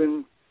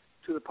open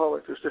to the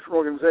public. There's different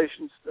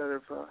organizations that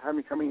have had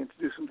me coming in to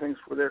do some things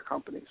for their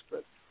companies,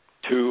 but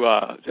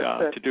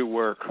to do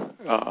work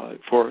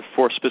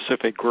for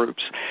specific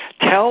groups.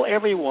 Tell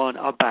everyone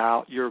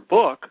about your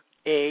book,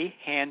 A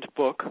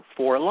Handbook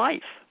for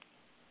Life.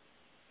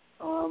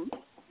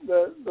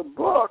 The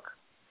book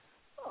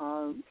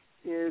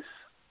is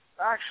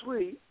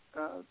actually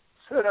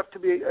set up to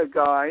be a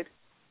guide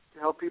to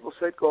help people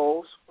set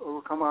goals,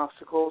 overcome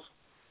obstacles.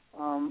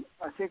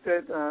 I think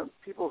that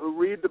people who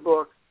read the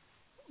book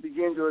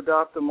begin to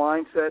adopt the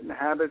mindset and the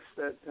habits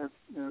that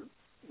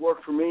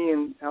work for me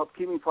and help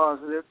keep me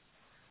positive.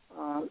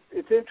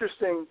 It's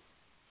interesting,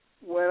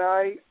 when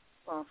I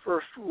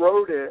first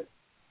wrote it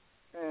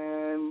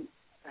and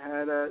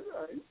I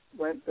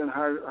went and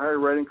hired a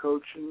writing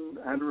coach and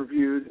had it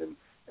reviewed, and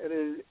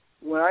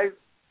when I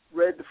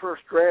read the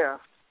first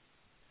draft,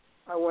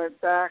 I went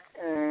back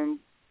and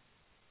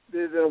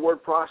did a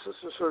word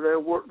processor, so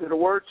did a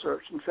word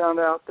search, and found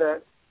out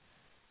that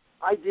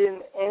I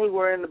didn't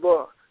anywhere in the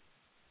book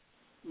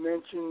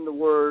mention the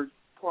word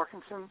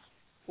Parkinson's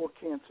or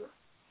cancer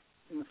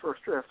in the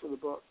first draft of the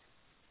book.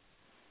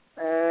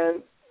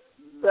 And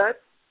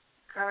that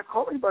kind of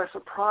caught me by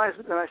surprise,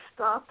 but then I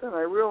stopped and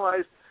I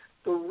realized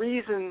the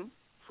reason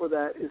for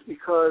that is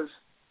because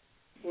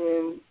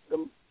in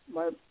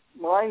my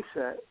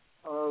mindset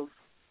of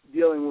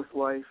dealing with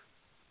life,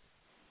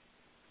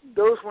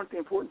 those weren't the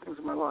important things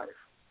in my life.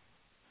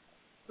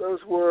 Those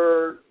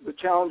were the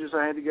challenges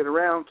I had to get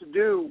around to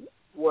do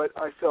what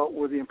I felt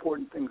were the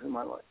important things in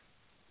my life,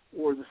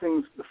 or the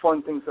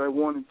fun things that I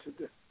wanted to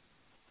do.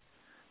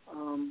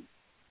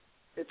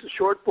 It's a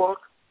short book.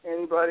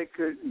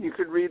 You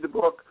could read the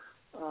book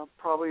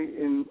probably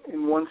in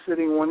one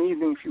sitting, one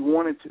evening if you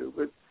wanted to,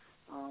 but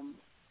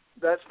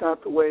that's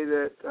not the way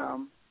that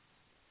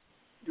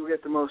you'll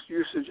get the most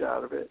usage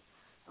out of it.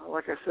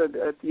 Like I said,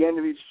 at the end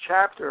of each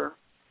chapter,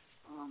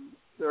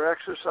 there are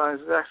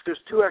exercises. Actually,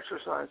 there's 2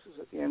 exercises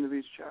at the end of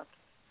each chapter.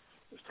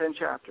 There's 10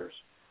 chapters.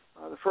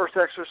 The first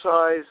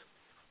exercise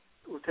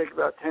will take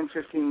about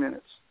 10-15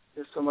 minutes.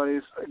 If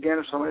somebody's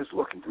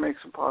looking to make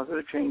some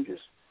positive changes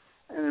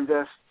and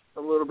invest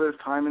a little bit of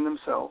time in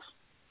themselves,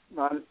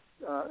 not an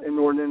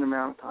inordinate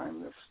amount of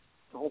time.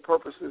 The whole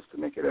purpose is to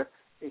make it a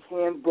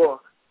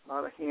handbook,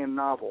 not a hand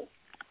novel.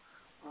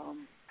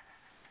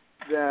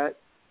 That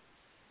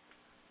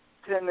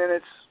 10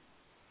 minutes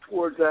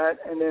towards that,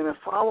 and then a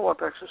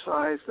follow-up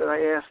exercise that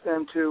I ask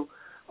them to,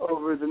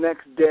 over the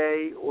next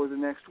day or the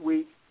next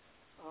week,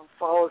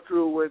 follow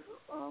through with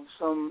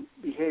some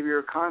behavior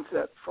or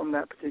concept from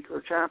that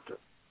particular chapter.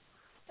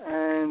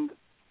 And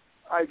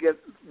I get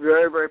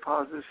very, very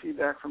positive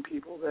feedback from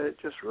people that it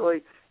just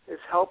really has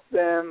helped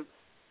them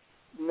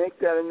make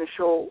that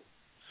initial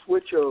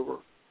switch over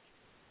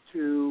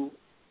to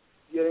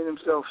getting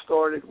themselves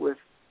started with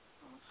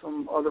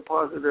some other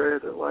positive area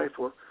of their life,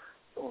 or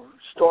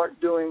start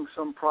doing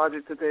some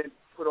project that they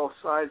put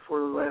aside for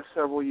the last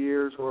several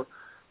years, or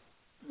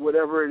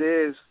whatever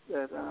it is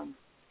that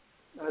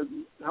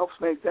helps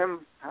make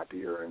them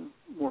happier and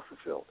more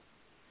fulfilled.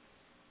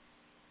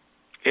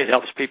 It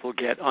helps people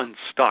get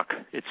unstuck,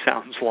 it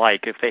sounds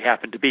like, if they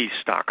happen to be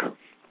stuck.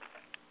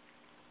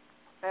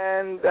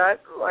 And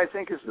that, I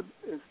think,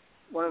 is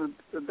one of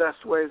the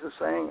best ways of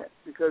saying it,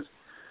 because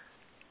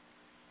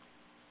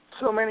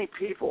so many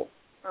people,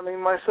 I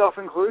mean, myself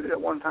included at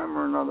one time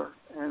or another,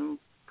 and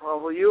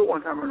probably you at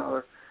one time or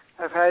another,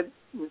 have had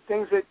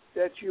things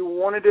that you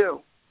want to do,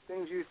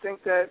 things you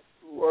think that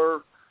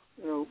were,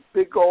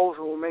 big goals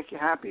that will make you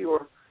happy,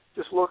 or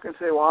just look and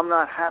say, well, I'm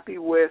not happy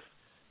with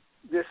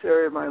this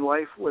area of my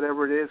life,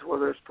 whatever it is,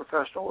 whether it's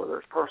professional, whether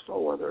it's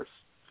personal, whether it's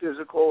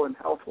physical and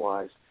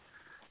health-wise.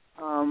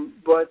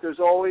 But there's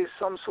always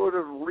some sort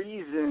of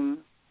reason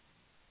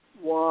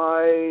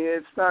why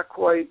it's not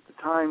quite the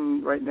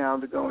time right now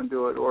to go and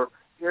do it, or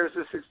here's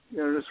this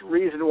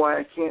reason why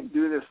I can't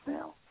do this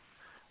now.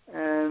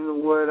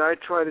 And what I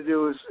try to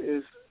do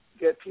is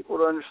get people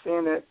to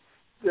understand that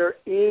there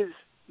is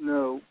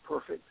no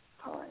perfect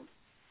time.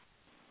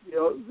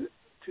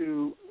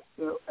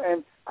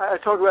 And I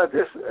talk about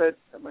this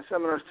at my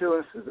seminars too,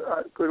 and this is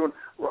a good one.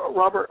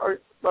 Robert,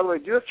 by the way,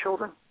 do you have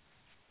children?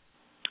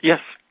 Yes.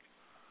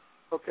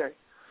 Okay.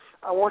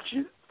 I want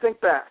you to think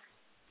back.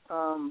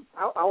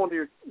 How old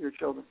are your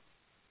children?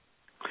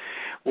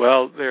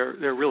 Well,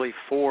 they're really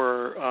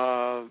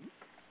 4.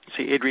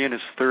 Adrian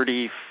is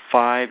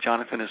 35,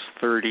 Jonathan is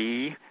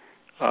 30,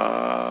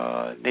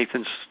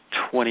 Nathan's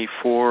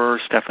 24,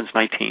 Stefan's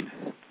 19.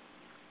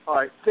 All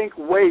right, think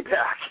way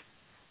back,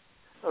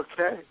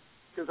 okay?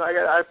 Because I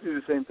have to do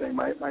the same thing.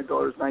 My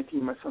daughter's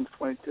 19, my son's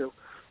 22.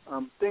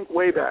 Think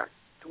way back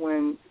to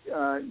when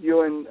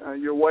you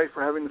and your wife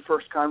were having the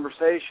first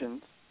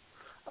conversations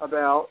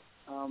about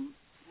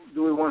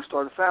do we want to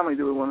start a family,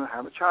 do we want to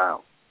have a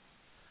child?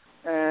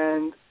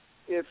 And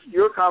if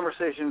your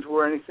conversations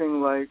were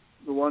anything like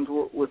the ones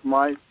with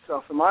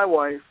myself and my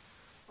wife,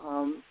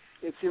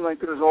 it seemed like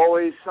there was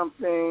always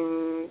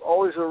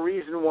a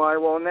reason why.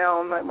 Well,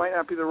 now might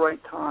not be the right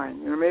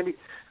time. Maybe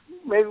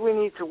we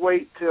need to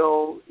wait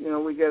till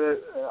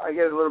I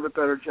get a little bit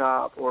better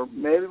job, or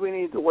maybe we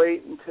need to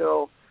wait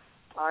until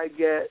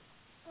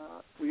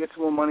we get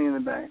some more money in the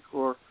bank,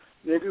 or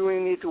maybe we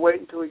need to wait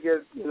until we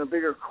get a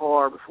bigger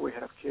car before we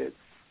have kids.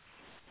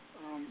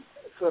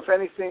 So if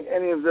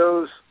any of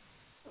those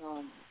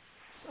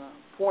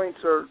points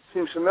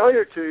seem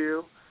familiar to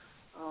you,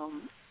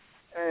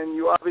 and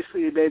you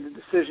obviously made the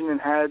decision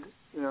and had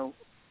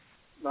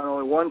not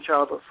only one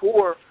child but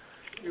 4,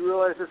 you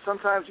realize that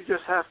sometimes you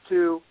just have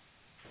to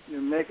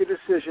make a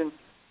decision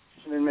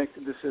and then make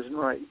the decision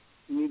right.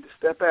 You need to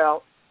step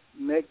out,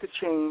 make the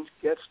change,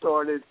 get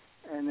started,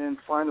 and then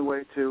find a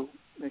way to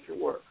make it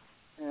work.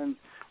 And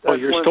that's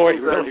your story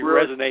really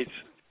resonates.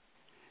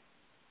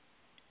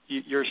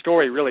 Your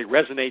story really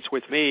resonates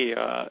with me,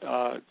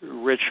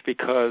 Rich,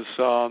 because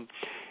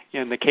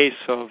in the case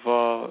of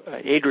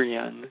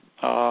Adrian,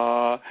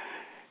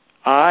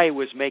 I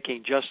was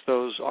making just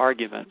those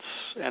arguments,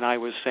 and I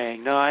was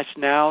saying,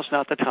 now's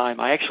not the time.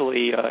 I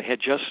actually had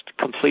just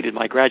completed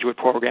my graduate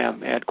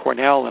program at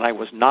Cornell, and I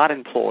was not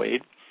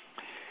employed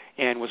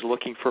and was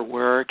looking for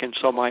work, and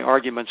so my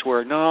arguments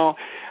were,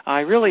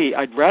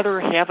 I'd rather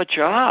have a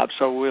job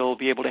so we'll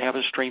be able to have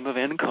a stream of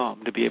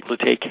income to be able to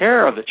take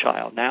care of the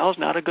child. Now's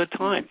not a good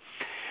time.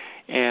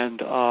 And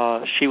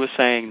she was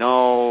saying,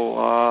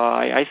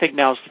 I think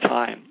now's the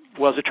time.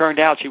 Well, as it turned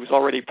out, she was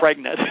already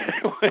pregnant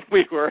when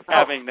we were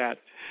having that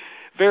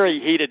very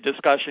heated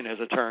discussion, as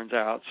it turns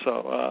out.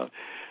 So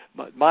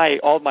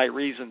all my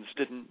reasons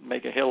didn't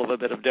make a hell of a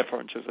bit of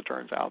difference, as it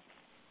turns out.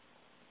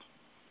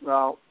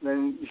 Well,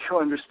 then you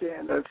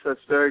understand. That's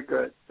very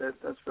good.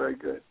 That's very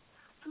good.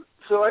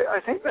 So I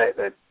think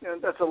that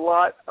that's a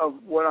lot of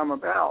what I'm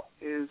about,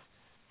 is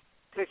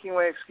taking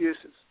away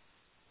excuses.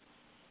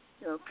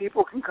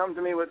 People can come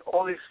to me with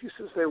all the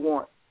excuses they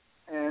want,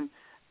 and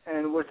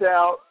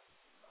without,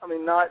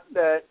 not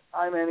that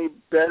I'm any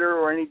better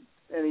or any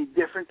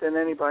different than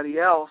anybody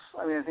else.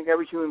 I think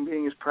every human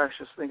being is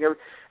precious. I think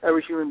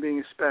every human being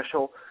is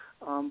special.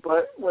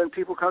 But when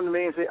people come to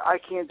me and say, I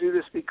can't do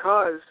this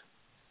because,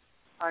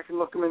 I can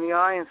look them in the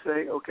eye and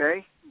say,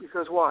 okay,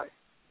 because why?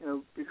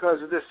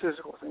 Because of this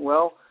physical thing.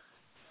 Well,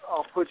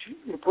 I'll put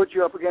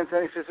you up against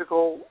any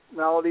physical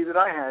malady that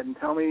I had and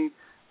tell me,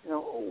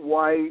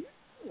 why,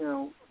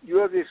 you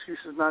have the excuse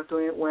of not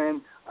doing it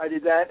when I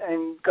did that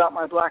and got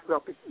my black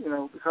belt,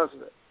 because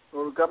of it,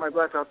 or got my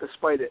black belt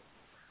despite it,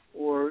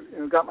 or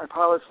got my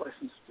pilot's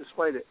license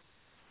despite it,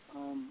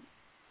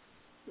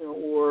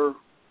 or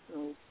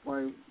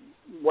my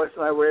wife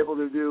and I were able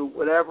to do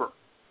whatever.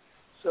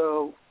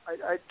 So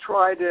I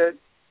try to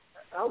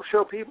help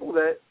show people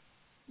that,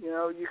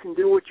 you can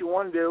do what you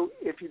want to do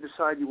if you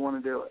decide you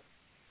want to do it.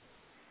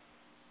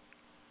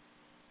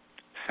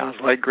 Sounds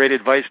like great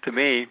advice to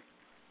me.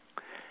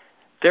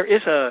 There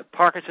is a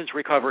Parkinson's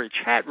recovery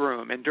chat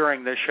room, and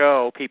during the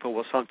show, people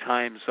will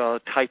sometimes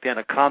type in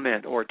a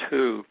comment or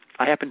two.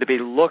 I happen to be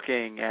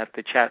looking at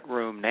the chat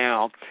room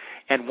now,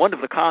 and one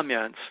of the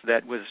comments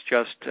that was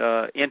just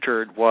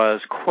entered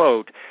was,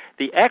 quote,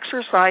 "The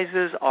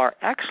exercises are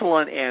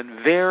excellent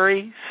and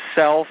very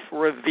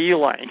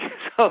self-revealing."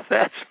 So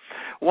that's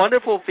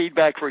wonderful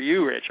feedback for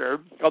you,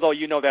 Richard, although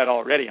you know that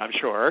already, I'm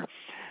sure.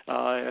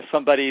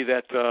 Somebody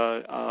that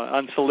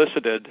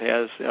unsolicited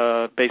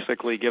has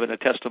basically given a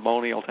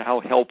testimonial to how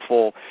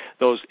helpful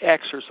those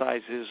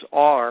exercises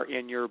are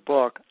in your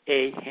book,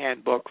 A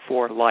Handbook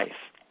for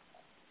Life.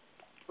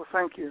 Well,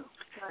 thank you.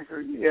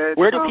 Yeah,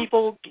 where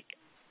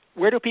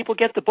do people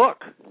get the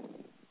book?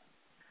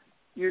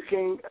 You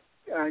can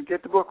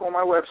get the book on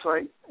my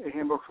website,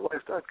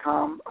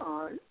 ahandbookforlife.com.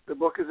 The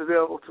book is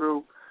available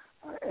through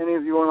any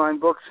of the online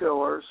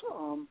booksellers,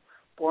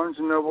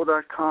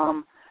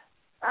 BarnesandNoble.com,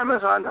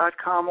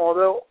 Amazon.com,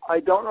 although I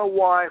don't know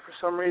why, for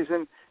some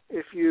reason,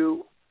 if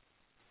you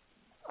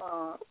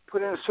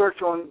put in a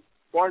search on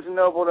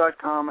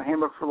BarnesandNoble.com, A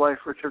Handbook for Life,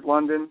 Richard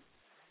London,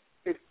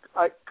 it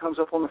comes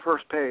up on the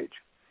first page.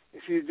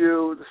 If you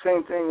do the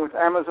same thing with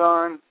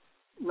Amazon,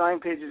 9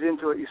 pages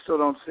into it, you still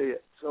don't see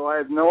it. So I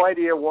have no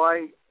idea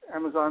why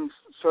Amazon's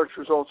search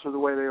results are the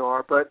way they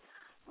are, but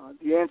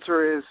the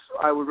answer is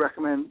I would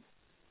recommend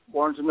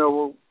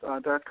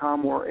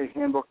BarnesandNoble.com or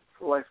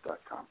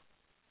ahandbookforlife.com.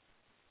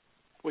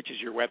 Which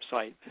is your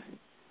website.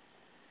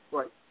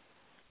 Right.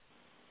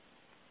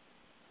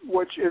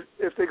 Which,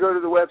 if they go to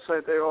the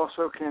website, they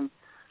also can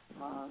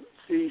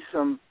see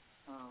some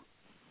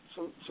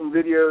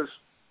videos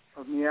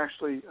of me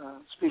actually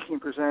speaking,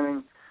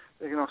 presenting.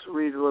 They can also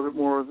read a little bit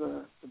more of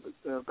the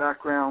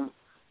background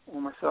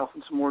on myself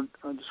and some more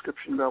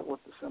description about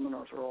what the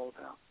seminars are all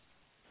about.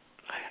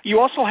 You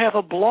also have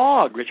a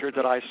blog, Richard,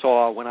 that I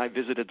saw when I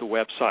visited the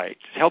website.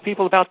 Tell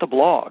people about the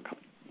blog.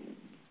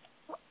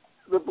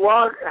 The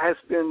blog has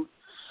been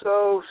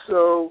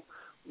so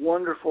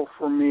wonderful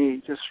for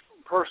me, just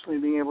personally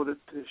being able to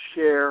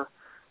share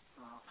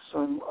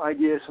some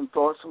ideas, some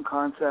thoughts, some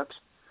concepts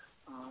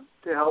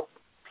to help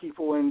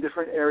people in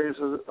different areas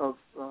of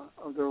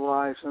their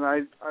lives. And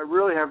I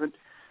really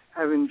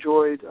have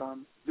enjoyed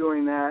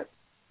doing that,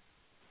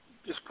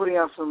 just putting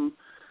out some,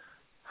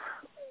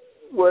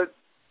 what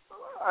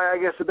I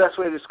guess the best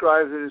way to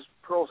describe it is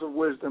pearls of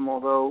wisdom,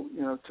 although,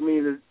 to me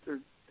they're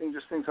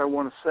just things I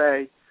want to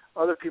say.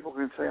 Other people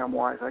can say I'm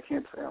wise. I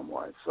can't say I'm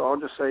wise. So I'll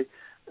just say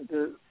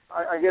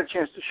I get a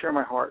chance to share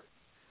my heart.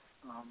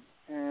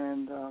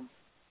 And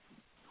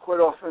quite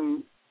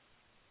often,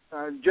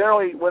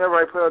 generally, whenever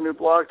I put out a new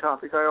blog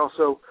topic, I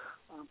also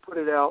put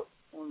it out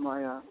on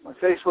my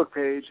Facebook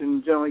page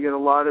and generally get a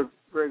lot of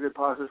very good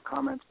positive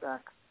comments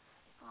back.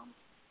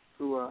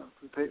 through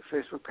the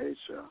Facebook page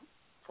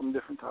from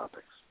different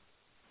topics.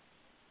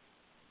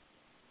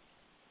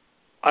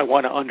 I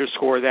want to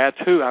underscore that,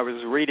 too. I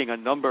was reading a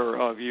number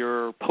of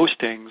your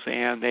postings,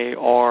 and they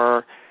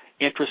are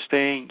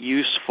interesting,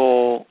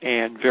 useful,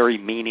 and very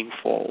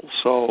meaningful.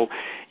 So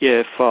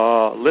if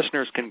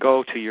listeners can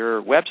go to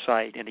your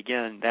website, and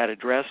again, that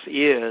address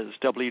is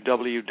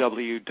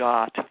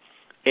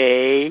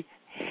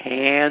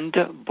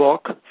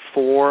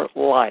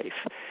www.ahandbookforlife.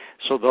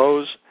 So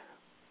those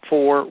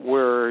 4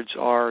 words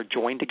are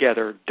joined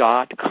together,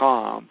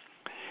 .com.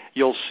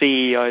 You'll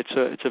see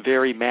it's a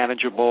very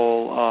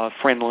manageable,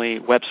 friendly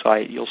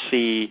website. You'll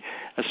see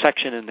a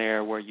section in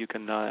there where you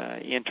can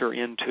enter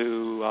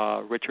into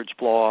Richard's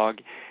blog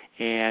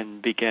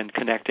and begin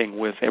connecting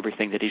with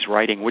everything that he's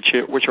writing, which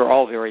are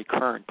all very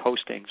current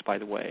postings, by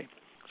the way.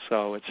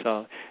 So it's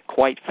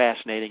quite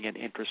fascinating and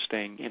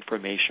interesting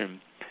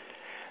information.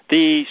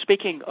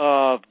 Speaking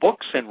of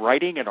books and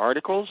writing and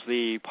articles,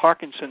 the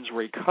Parkinson's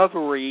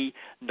Recovery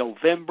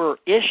November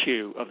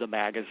issue of the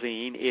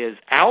magazine is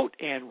out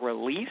and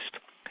released.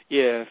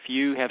 If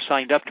you have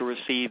signed up to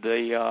receive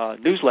the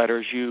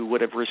newsletters, you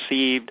would have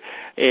received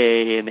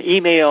an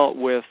email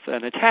with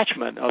an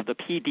attachment of the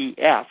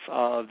PDF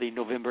of the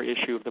November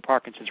issue of the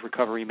Parkinson's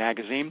Recovery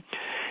magazine.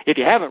 If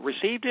you haven't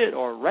received it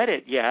or read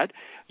it yet,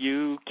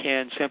 you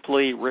can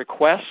simply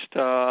request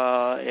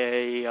a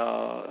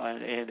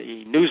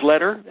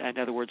newsletter. In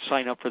other words,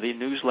 sign up for the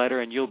newsletter,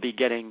 and you'll be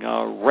getting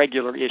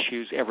regular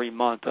issues every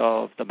month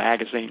of the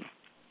magazine.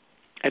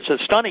 It's a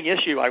stunning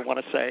issue, I want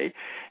to say,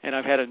 and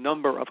I've had a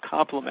number of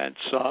compliments.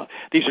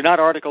 These are not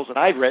articles that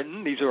I've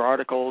written. These are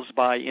articles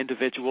by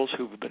individuals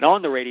who've been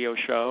on the radio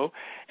show,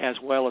 as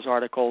well as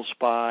articles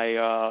by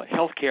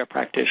healthcare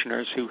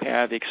practitioners who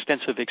have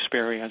extensive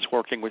experience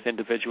working with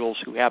individuals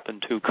who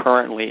happen to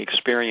currently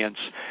experience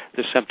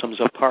the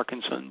symptoms of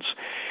Parkinson's.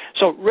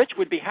 So Rich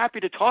would be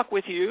happy to talk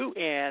with you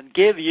and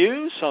give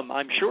you some,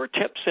 I'm sure,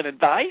 tips and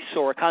advice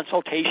or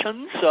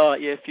consultations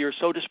if you're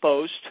so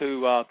disposed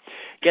to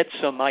get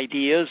some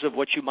ideas of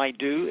what you might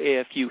do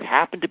if you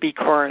happen to be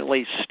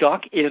currently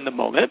stuck in the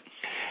moment.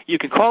 You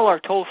can call our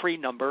toll-free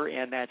number,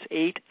 and that's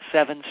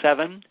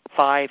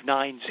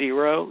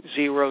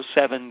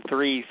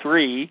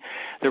 877-590-0733.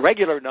 The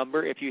regular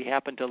number, if you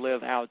happen to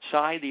live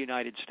outside the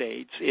United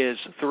States, is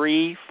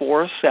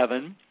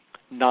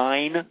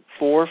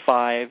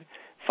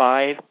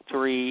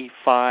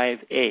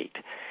 347-945-5358.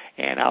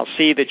 And I'll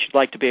see that you'd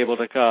like to be able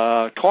to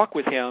talk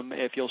with him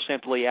if you'll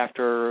simply,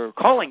 after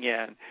calling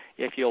in,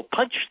 if you'll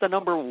punch the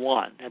number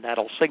 1, and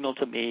that'll signal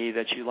to me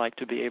that you'd like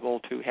to be able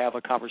to have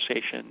a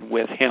conversation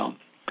with him.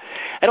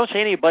 I don't see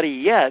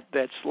anybody yet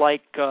that's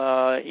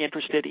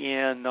interested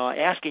in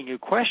asking you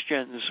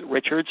questions,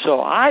 Richard, so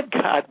I've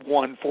got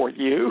one for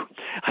you.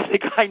 I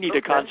think I need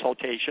a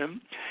consultation.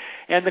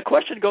 And the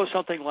question goes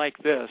something like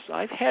this.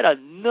 I've had a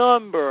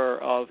number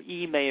of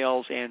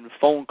emails and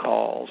phone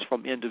calls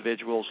from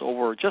individuals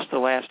over just the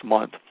last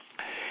month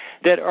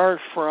that are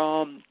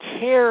from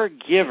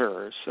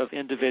caregivers of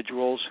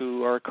individuals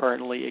who are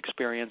currently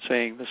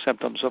experiencing the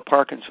symptoms of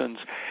Parkinson's.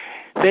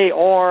 They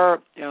are,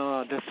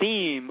 the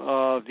theme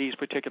of these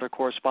particular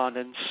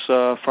correspondence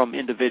from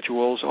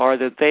individuals are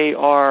that they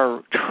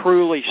are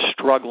truly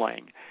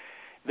struggling.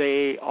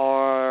 They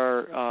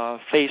are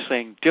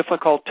facing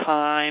difficult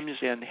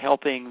times in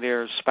helping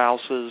their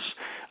spouses,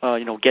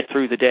 get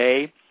through the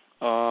day.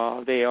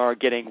 They are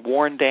getting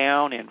worn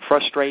down and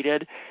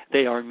frustrated.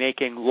 They are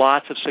making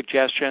lots of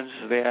suggestions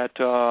that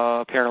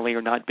apparently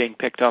are not being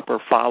picked up or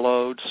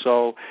followed.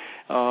 So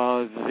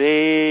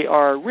they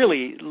are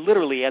really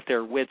literally at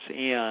their wits'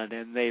 end,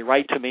 and they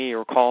write to me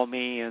or call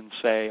me and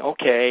say,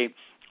 okay,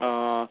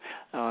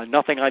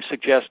 nothing I've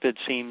suggested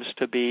seems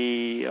to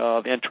be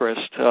of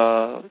interest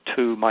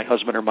to my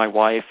husband or my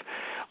wife.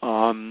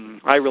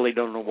 I really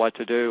don't know what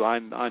to do.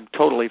 I'm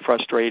totally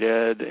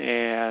frustrated,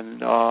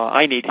 and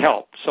I need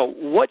help. So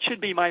what should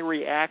be my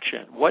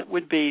reaction? What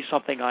would be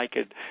something I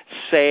could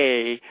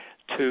say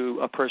to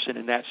a person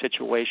in that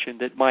situation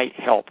that might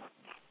help?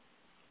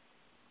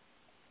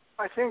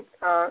 I think,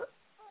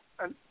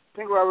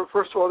 Robert,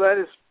 first of all, that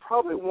is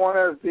probably one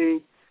of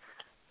the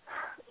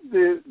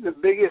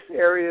biggest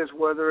areas,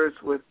 whether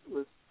it's with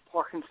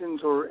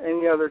Parkinson's or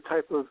any other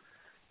type of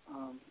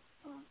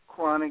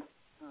chronic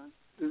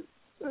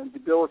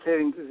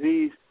debilitating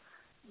disease,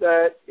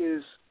 that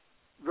is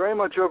very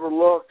much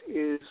overlooked,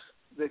 is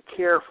the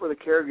care for the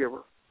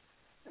caregiver.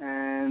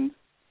 And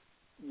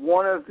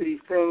one of the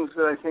things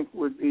that I think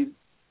would be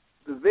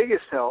the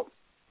biggest help,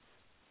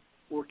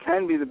 or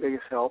can be the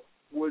biggest help,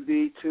 would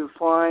be to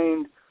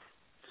find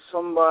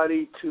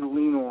somebody to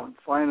lean on,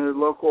 find a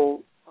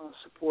local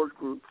support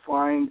group,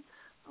 find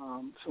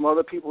some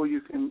other people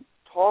you can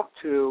talk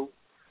to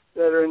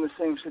that are in the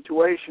same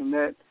situation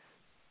that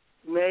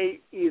may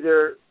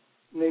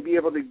be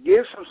able to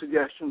give some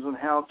suggestions on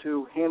how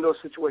to handle a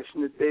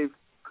situation that they've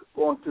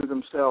gone through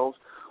themselves,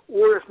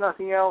 or if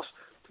nothing else,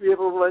 to be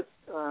able to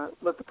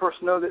let the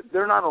person know that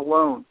they're not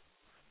alone,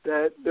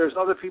 that there's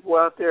other people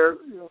out there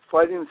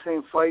fighting the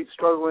same fight,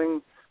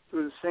 struggling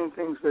through the same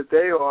things that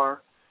they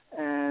are,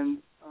 and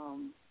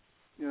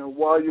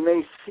while it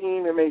may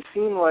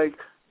seem like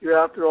you're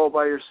out there all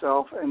by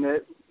yourself, and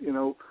that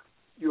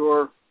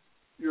your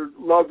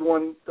loved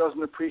one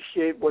doesn't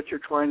appreciate what you're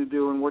trying to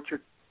do and what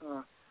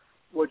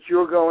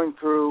you're going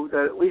through,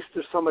 that at least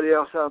there's somebody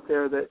else out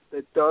there that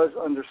does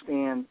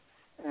understand,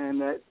 and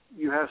that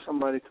you have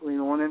somebody to lean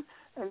on.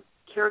 And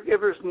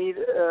caregivers need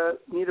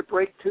a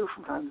break too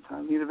from time to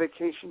time, need a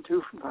vacation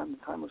too from time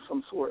to time of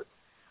some sort.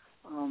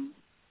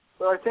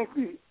 But I think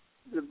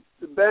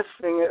the best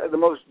thing,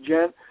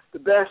 the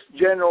best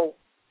general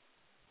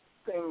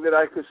thing that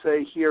I could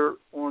say here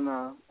on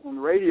the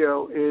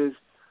radio is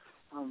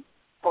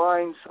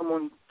find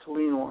someone to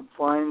lean on,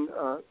 find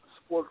a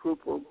support group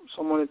or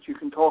someone that you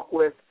can talk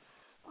with.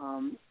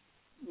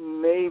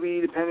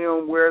 Maybe depending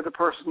on where the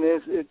person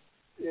is,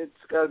 it's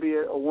got to be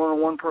a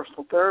one-on-one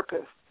personal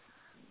therapist.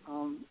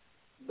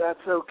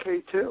 That's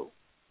okay too.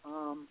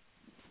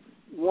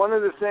 One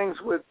of the things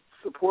with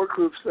support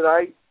groups that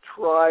I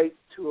try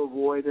to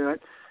avoid, and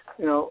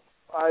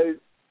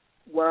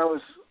when I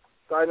was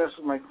diagnosed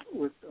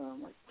with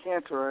my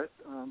cancer,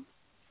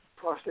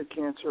 prostate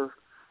cancer,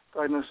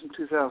 diagnosed in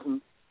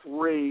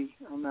 2003.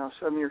 I'm now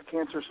a 7-year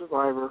cancer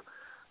survivor.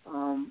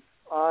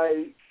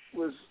 I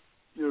was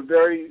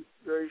very,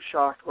 very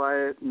shocked by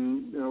it,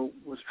 and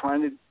was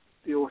trying to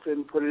deal with it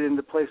and put it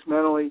into place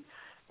mentally,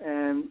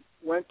 and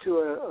went to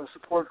a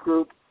support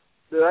group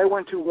that I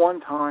went to one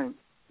time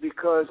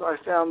because I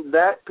found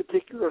that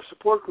particular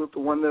support group, the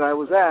one that I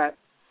was at,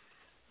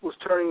 was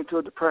turning into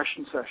a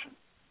depression session.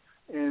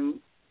 And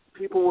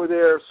people were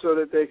there so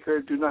that they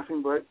could do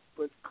nothing but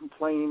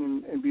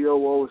complain and be, oh,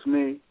 woe is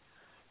me.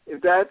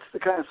 If that's the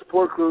kind of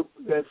support group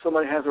that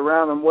somebody has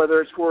around them, whether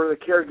it's for the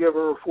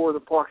caregiver or for the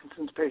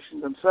Parkinson's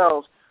patient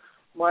themselves,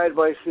 my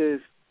advice is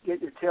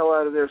get your tail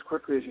out of there as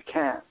quickly as you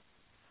can.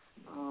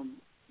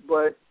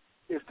 But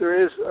if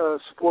there is a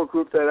support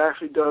group that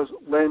actually does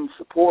lend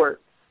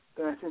support,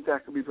 then I think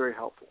that could be very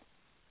helpful.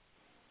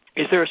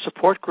 Is there a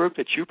support group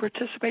that you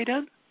participate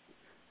in?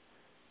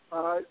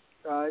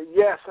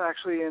 Yes,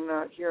 actually,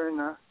 here in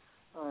the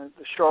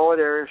Charlotte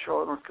area,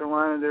 Charlotte, North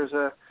Carolina,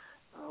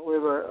 we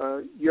have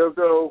a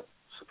yoga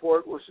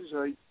support, which is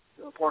a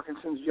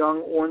Parkinson's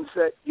young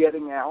onset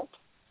getting out,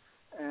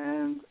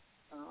 and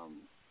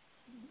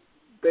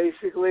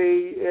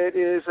basically it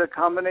is a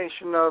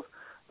combination of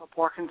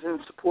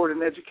Parkinson's support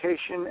and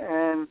education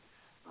and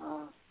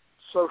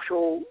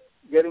social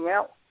getting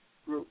out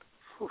group.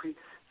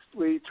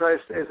 We try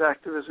to stay as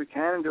active as we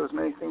can and do as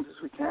many things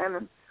as we can,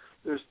 and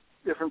there's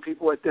different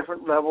people at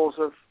different levels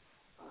of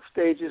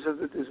stages of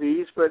the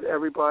disease, but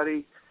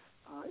everybody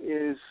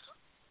is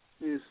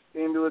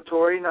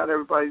ambulatory. Not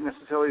everybody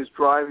necessarily is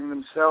driving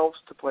themselves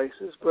to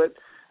places, but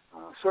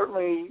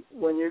certainly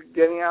when you're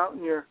getting out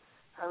and you're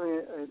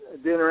having a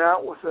dinner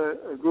out with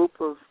a group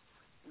of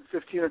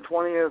 15 or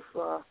 20 of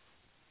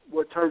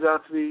what turns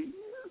out to be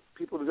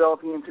people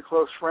developing into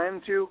close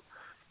friends, you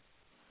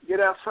get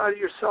outside of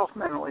yourself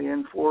mentally,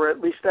 and for at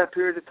least that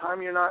period of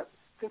time you're not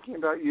thinking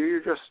about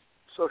you're just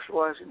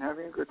socializing and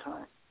having a good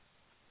time.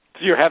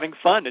 So you're having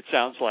fun, it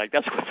sounds like.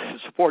 That's what the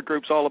support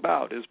group's all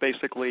about, is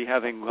basically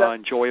having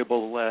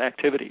enjoyable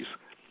activities.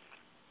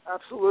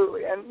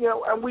 Absolutely. And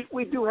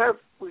we do have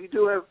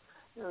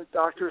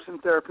doctors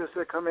and therapists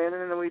that come in,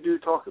 and then we do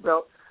talk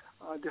about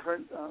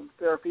different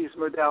therapies,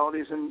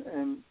 modalities,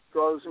 and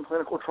drugs and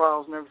clinical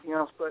trials and everything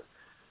else, but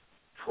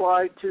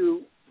try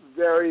to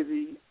vary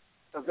the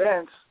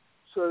events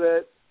so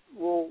that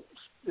we'll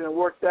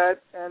work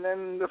that, and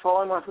then the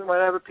following month we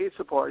might have a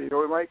pizza party,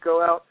 or we might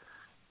go out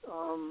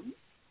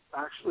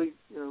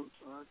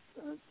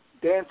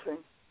dancing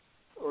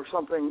or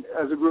something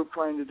as a group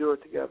trying to do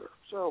it together.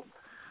 So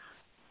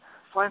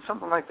find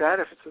something like that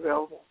if it's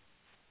available.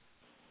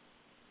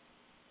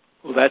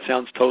 Well, that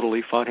sounds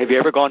totally fun. Have you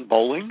ever gone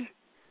bowling?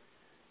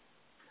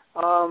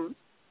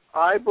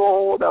 I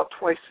bowl about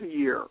twice a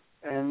year,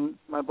 and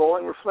my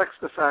bowling reflects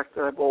the fact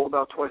that I bowl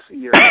about twice a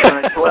year.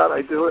 When I go out,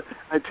 I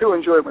do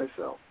enjoy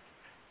myself.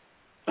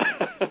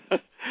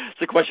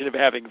 It's a question of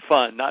having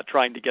fun, not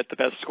trying to get the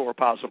best score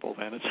possible,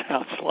 then, it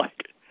sounds like.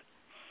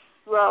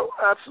 Well,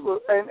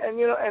 absolutely.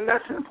 And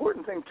that's an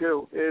important thing,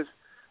 too, is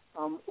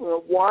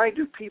why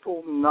do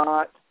people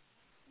not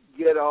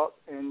get up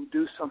and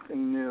do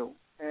something new?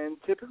 And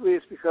typically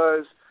it's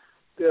because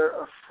they're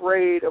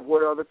afraid of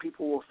what other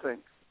people will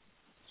think.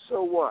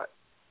 So what?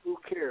 Who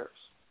cares?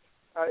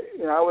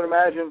 I would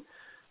imagine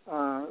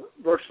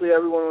virtually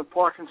everyone with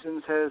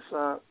Parkinson's has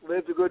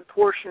lived a good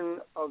portion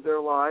of their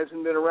lives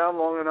and been around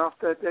long enough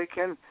that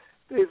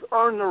they've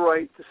earned the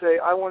right to say,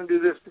 I want to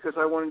do this because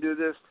I want to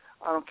do this.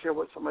 I don't care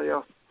what somebody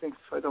else thinks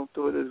if I don't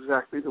do it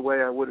exactly the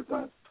way I would have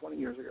done it 20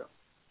 years ago.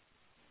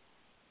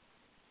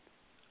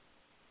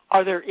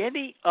 Are there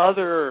any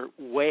other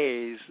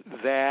ways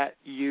that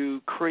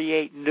you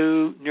create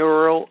new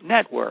neural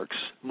networks,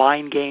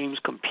 mind games,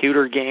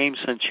 computer games,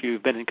 since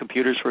you've been in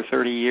computers for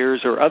 30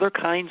 years, or other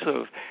kinds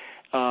of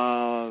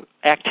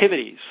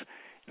activities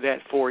that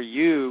for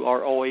you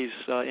are always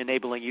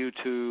enabling you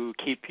to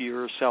keep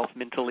yourself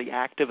mentally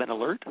active and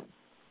alert?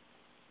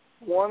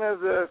 One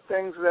of the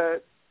things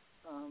that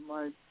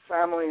my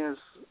family has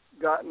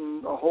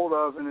gotten a hold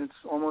of, and it's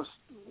almost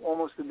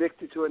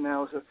addicted to it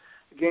now. It's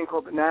a game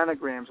called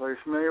Bananagrams. Are you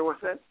familiar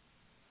with it?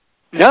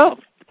 No.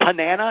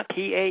 Banana,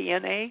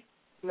 P-A-N-A?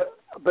 No,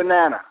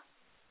 banana.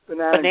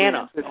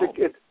 Banana.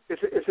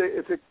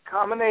 It's a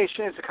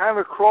combination. It's a kind of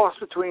a cross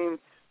between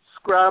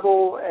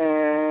Scrabble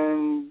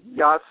and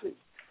Yahtzee.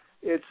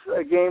 It's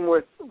a game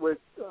with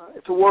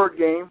it's a word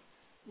game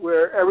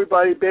where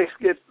everybody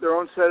basically gets their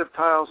own set of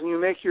tiles, and you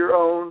make your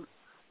own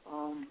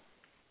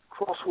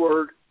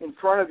crossword in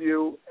front of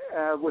you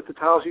with the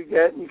tiles you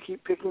get, and you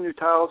keep picking new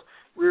tiles,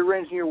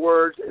 rearranging your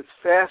words. It's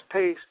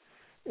fast-paced.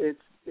 It's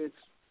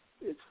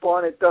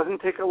fun. It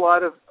doesn't take a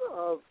lot of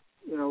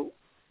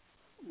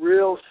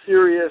real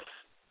serious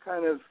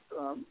kind of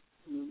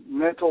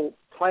mental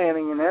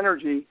planning and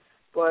energy,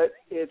 but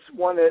it's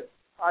one that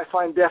I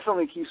find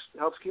definitely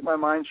helps keep my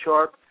mind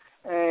sharp,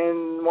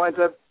 and winds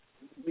up,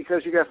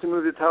 because you have to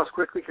move the tiles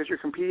quickly because you're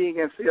competing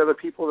against the other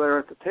people that are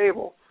at the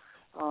table,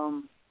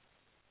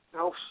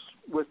 helps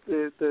with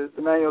the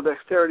manual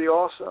dexterity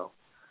also.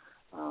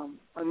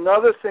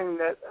 Another thing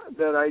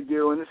that I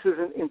do, and this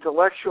isn't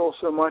intellectual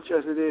so much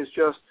as it is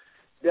just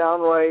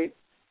downright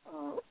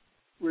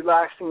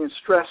relaxing and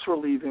stress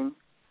relieving,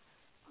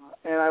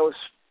 and I would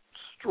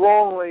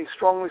strongly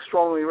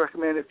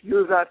recommend, if you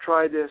have not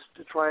tried this,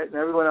 to try it, and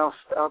everyone else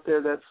out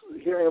there that's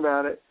hearing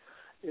about it,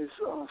 is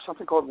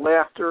something called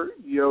laughter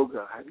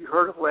yoga. Have you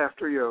heard of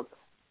laughter yoga?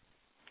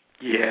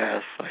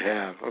 Yes, I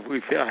have.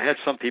 I had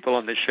some people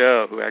on the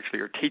show who actually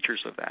are teachers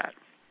of that.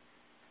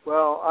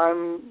 Well,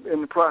 I'm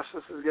in the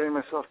process of getting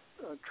myself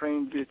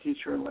trained to be a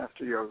teacher in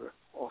laughter yoga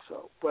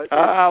also. But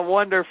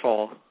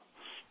wonderful.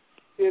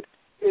 It's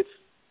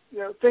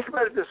think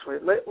about it this way.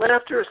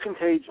 Laughter is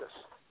contagious.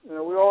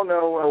 We all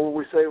know when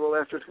we say, well,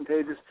 laughter is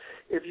contagious.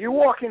 If you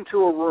walk into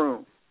a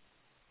room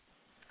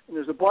and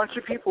there's a bunch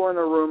of people in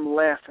the room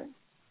laughing,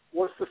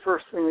 what's the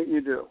first thing that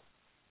you do?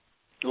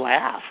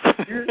 Laugh.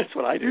 That's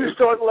what I do. You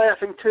start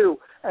laughing too.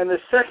 And the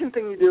second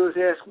thing you do is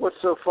ask, what's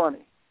so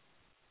funny?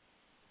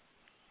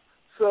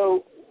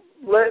 So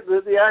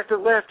the act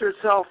of laughter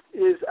itself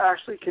is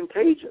actually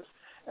contagious.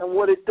 And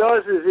what it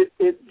does is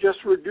it just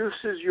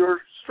reduces your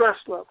stress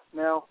level.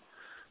 Now,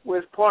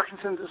 with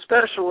Parkinson's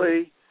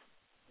especially,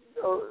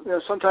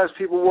 sometimes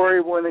people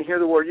worry when they hear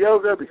the word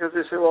yoga because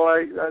they say, well,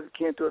 I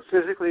can't do it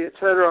physically,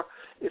 etc.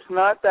 It's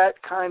not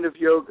that kind of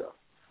yoga.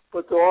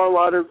 But there are a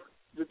lot of,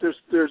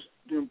 there's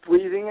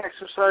breathing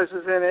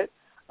exercises in it.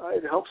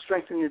 It helps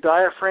strengthen your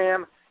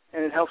diaphragm,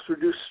 and it helps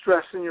reduce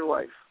stress in your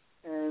life.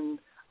 And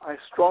I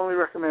strongly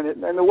recommend it.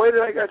 And the way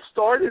that I got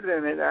started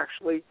in it,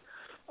 actually,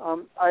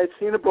 I had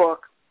seen a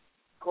book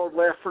called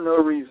Laugh for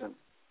No Reason.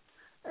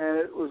 And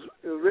it was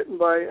written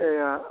by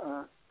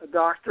a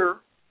doctor.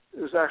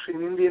 It was actually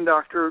an Indian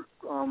doctor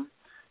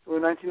who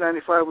in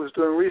 1995 was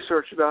doing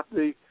research about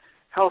the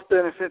health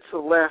benefits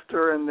of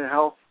laughter and the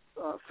health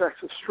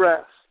effects of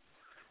stress.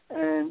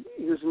 And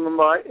he was in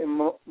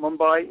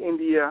Mumbai,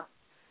 India,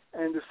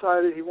 and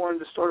decided he wanted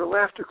to start a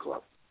laughter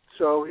club.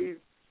 So he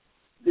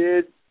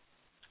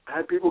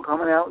had people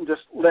coming out and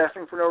just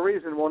laughing for no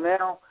reason. Well,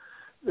 now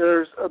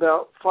there's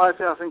about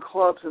 5,000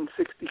 clubs in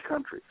 60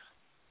 countries.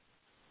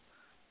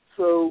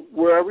 So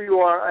wherever you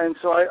are, and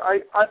so I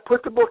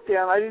put the book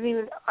down. I didn't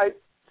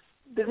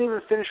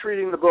even finish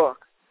reading the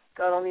book.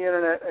 Got on the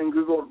internet and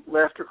Googled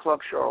Laughter Club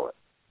Charlotte,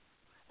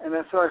 and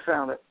that's how I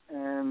found it.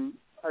 And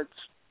I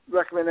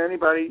recommend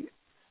anybody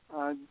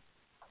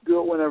do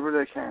it whenever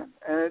they can.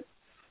 And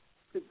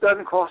it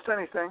doesn't cost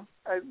anything.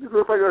 The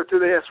group I go to,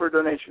 they ask for a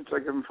donation, so I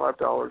give them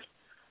 $5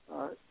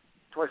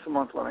 twice a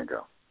month when I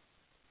go,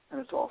 and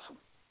it's awesome.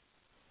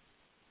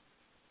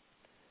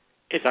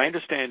 As I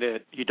understand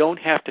it, you don't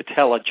have to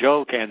tell a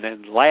joke and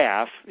then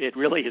laugh. It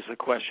really is a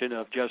question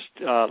of just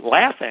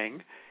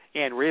laughing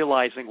and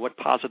realizing what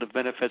positive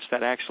benefits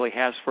that actually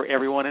has for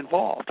everyone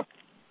involved.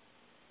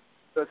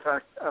 That's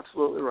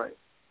absolutely right.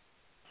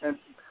 And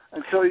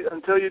until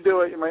you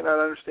do it, you might not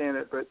understand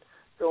it, but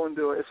go and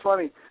do it. It's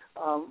funny.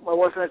 My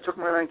wife and I took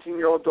my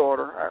 19-year-old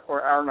daughter,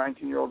 or our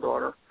 19-year-old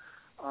daughter.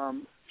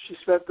 She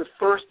spent the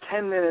first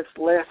 10 minutes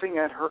laughing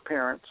at her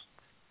parents,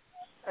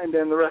 and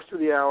then the rest of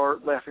the hour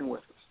laughing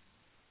with us.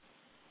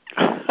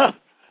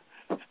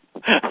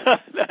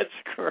 That's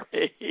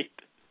great.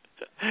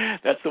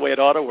 That's the way it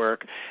ought to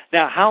work.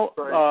 Now,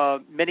 how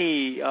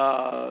many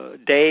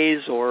days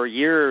or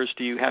years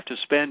do you have to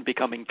spend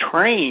becoming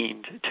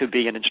trained to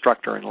be an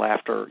instructor in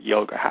laughter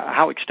yoga?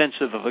 How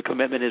extensive of a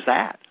commitment is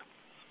that?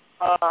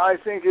 I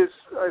think it's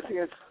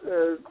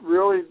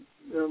really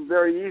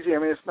very easy. I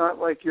mean, it's not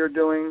like you're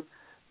doing,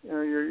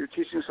 you're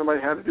teaching somebody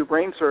how to do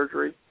brain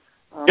surgery.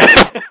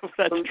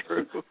 That's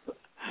true.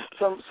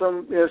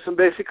 Some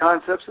basic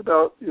concepts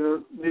about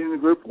leading the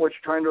group, what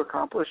you're trying to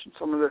accomplish, and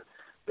some of the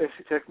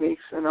basic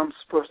techniques. And I'm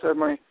supposed to have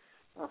my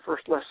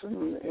first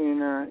lesson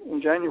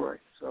in January,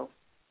 so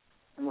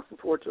I'm looking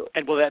forward to it.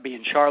 And will that be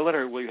in Charlotte,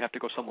 or will you have to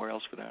go somewhere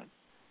else for that?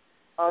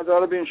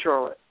 That'll be in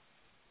Charlotte.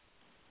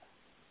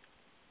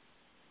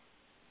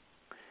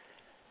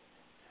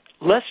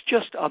 Let's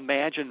just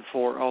imagine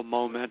for a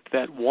moment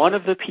that one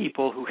of the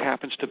people who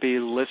happens to be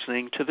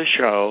listening to the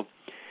show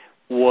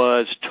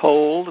was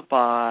told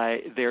by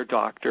their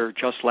doctor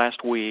just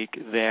last week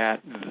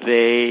that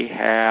they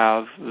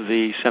have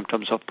the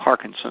symptoms of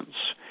Parkinson's.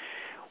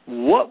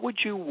 What would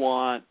you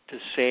want to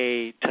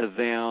say to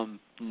them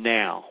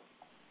now?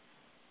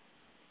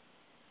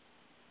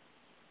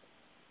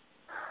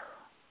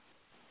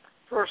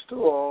 First of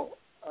all,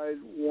 I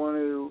want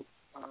to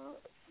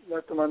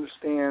let them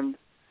understand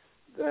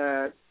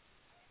that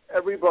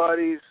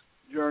everybody's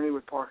journey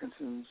with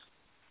Parkinson's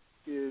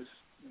is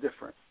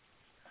different.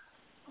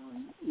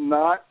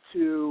 Not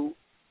to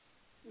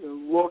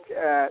look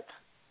at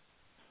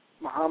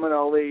Muhammad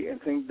Ali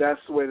and think that's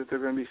the way that they're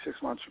going to be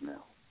 6 months from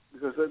now,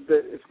 because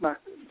it's not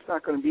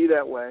going to be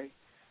that way,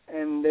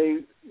 and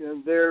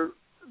their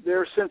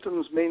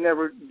symptoms may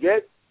never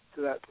get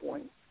to that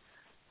point.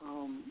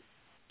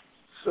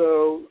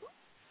 So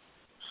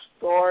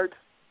start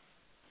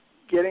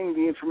getting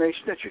the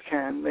information that you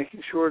can,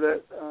 making sure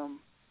that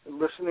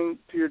listening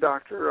to your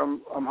doctor.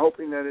 I'm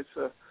hoping that it's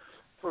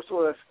first of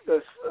all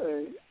that's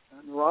a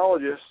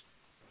neurologist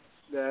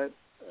that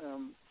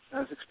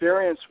has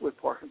experience with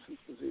Parkinson's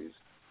disease,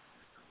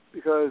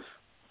 because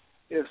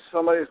if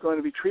somebody is going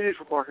to be treated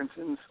for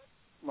Parkinson's,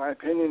 in my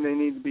opinion, they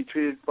need to be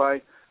treated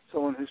by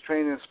someone who's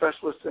trained and a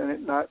specialist in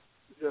it, not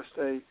just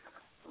a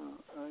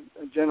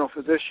general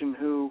physician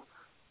who,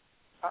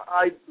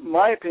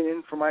 my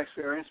opinion, from my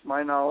experience,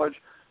 my knowledge,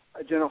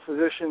 a general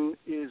physician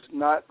is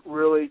not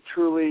really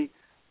truly,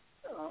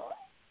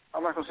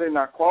 I'm not going to say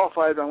not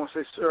qualified, but I'm going to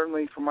say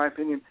certainly, from my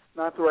opinion,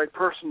 not the right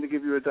person to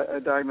give you a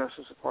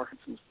diagnosis of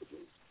Parkinson's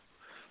disease.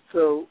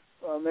 So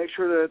make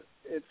sure that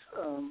it's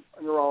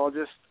a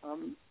neurologist,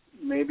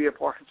 maybe a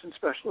Parkinson's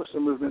specialist, a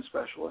movement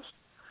specialist.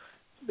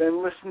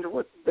 Then listen to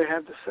what they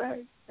have to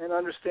say and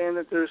understand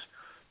that there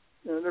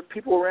are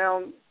people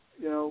around,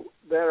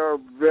 that are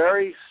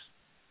very,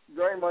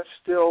 very much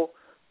still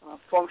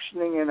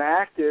functioning and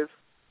active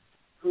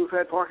who've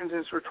had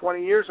Parkinson's for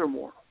 20 years or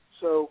more.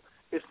 So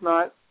it's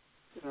not,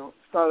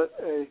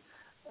 a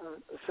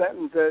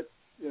sentence that,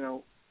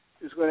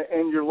 is going to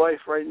end your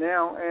life right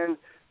now. And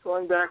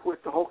going back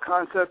with the whole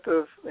concept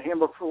of the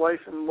Handbook for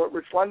Life and what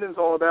Rich London's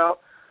all about,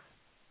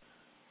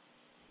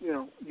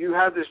 you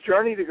have this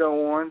journey to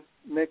go on,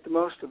 make the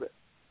most of it.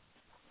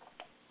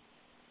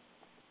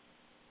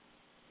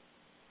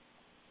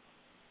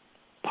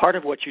 Part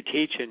of what you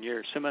teach in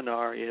your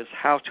seminar is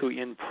how to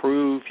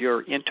improve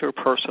your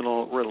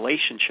interpersonal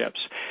relationships.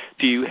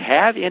 Do you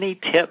have any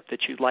tip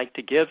that you'd like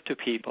to give to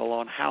people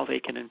on how they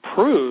can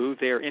improve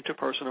their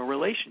interpersonal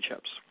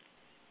relationships?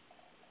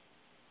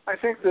 I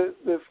think the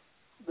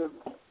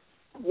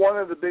one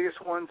of the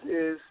biggest ones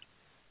is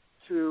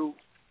to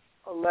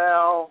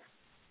allow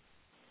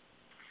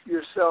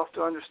yourself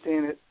to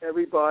understand that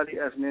everybody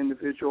as an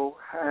individual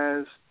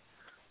has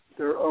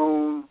their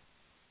own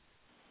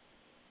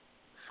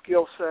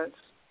skill sets,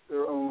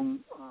 their own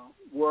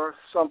worth,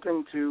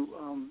 something to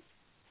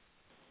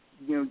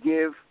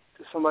give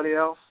to somebody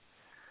else.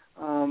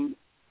 And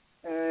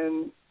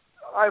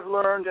I've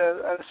learned,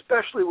 and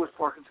especially with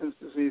Parkinson's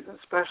disease, and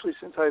especially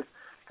since I've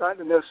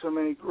gotten to know so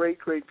many great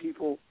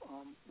people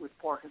with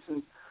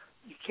Parkinson's,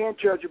 you can't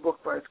judge a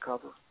book by its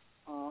cover.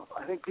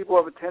 I think people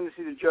have a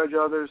tendency to judge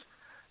others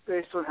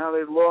based on how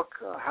they look,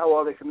 how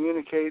well they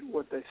communicate,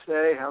 what they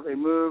say, how they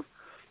move.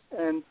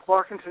 And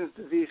Parkinson's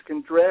disease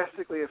can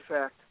drastically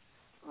affect,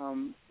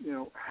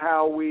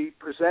 how we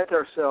present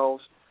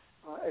ourselves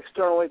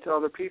externally to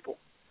other people.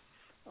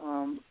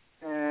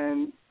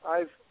 And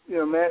I've,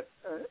 met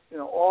an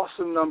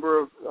awesome number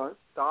of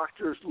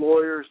doctors,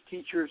 lawyers,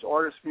 teachers,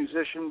 artists,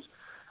 musicians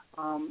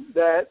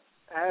that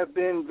have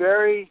been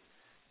very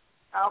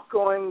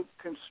outgoing,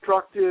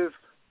 constructive,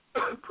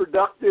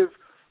 productive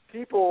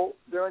people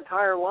their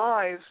entire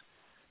lives,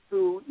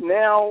 who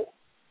now,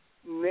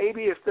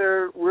 maybe if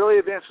they're really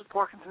advanced with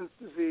Parkinson's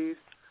disease,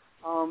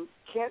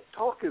 can't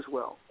talk as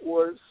well,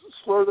 or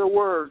slur their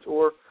words,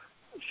 or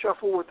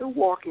shuffle with their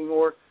walking,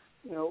 or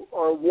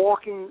are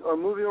walking or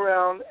moving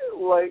around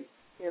like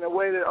in a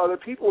way that other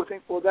people would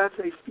think, well, that's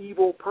a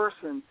feeble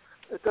person.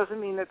 That doesn't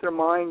mean that their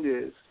mind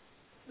is.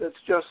 That's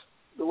just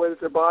the way that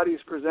their body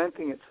is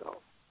presenting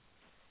itself.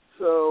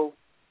 So,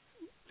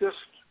 just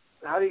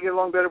how do you get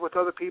along better with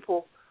other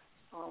people?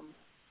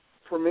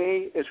 For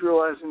me, it's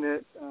realizing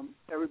that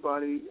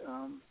everybody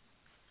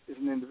is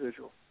an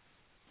individual.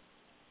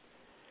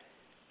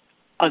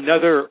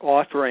 Another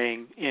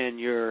offering in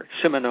your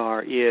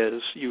seminar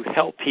is you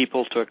help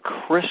people to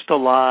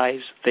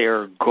crystallize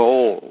their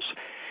goals.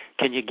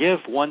 Can you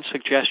give one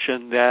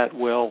suggestion that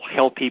will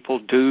help people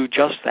do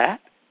just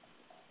that?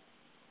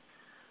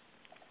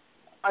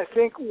 I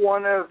think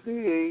one of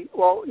the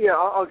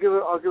I'll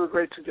give a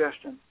great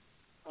suggestion.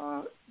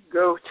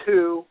 Go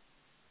to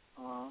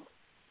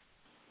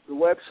the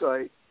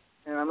website,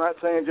 and I'm not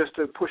saying just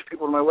to push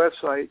people to my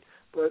website,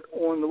 but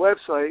on the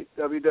website,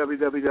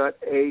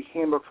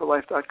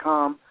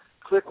 www.ahandbookforlife.com,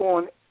 click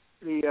on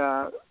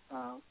the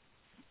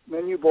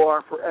menu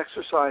bar for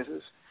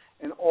exercises,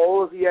 and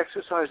all of the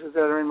exercises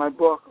that are in my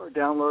book are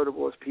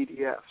downloadable as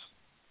PDFs.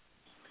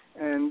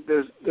 And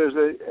there's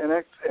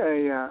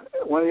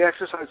one of the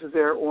exercises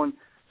there on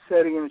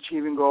setting and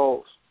achieving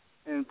goals,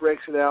 and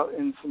breaks it out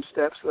in some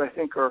steps that I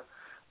think are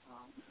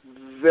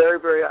very,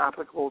 very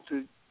applicable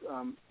to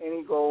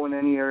any goal in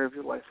any area of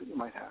your life that you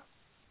might have.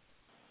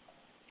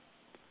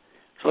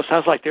 So it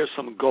sounds like there's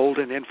some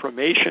golden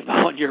information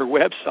on your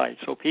website.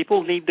 So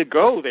people need to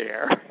go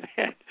there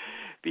and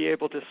be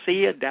able to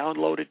see it,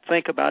 download it,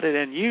 think about it,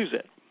 and use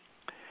it.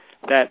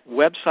 That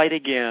website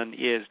again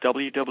is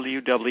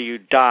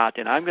www.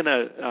 And I'm going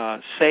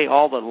to say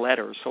all the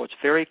letters so it's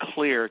very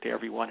clear to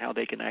everyone how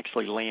they can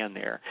actually land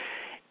there.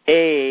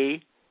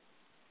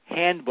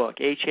 Handbook, Handbook,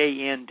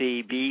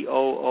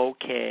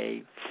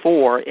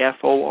 for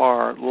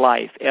FOR,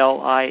 life,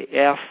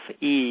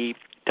 LIFE.com.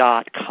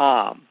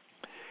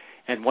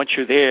 And once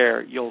you're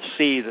there, you'll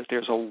see that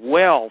there's a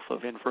wealth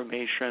of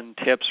information,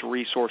 tips,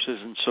 resources,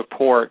 and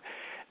support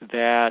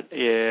that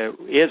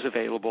is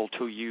available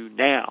to you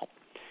now.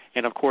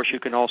 And, of course, you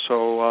can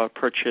also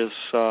purchase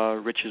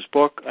Rich's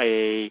book,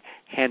 A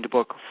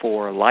Handbook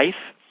for Life,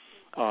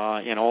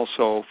 and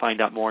also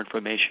find out more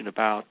information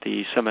about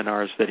the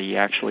seminars that he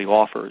actually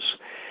offers.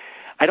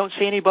 I don't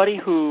see anybody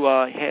who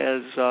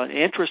has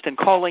interest in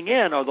calling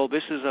in, although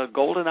this is a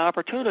golden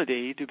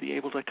opportunity to be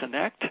able to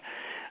connect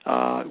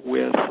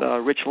with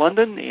Rich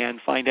London and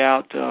find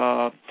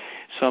out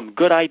some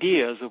good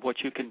ideas of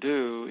what you can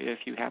do if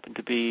you happen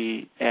to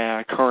be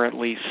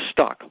currently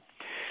stuck.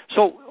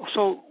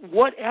 So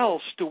what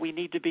else do we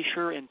need to be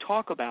sure and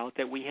talk about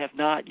that we have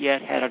not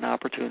yet had an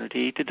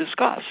opportunity to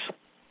discuss?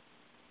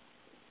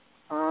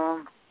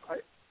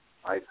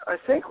 I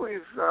think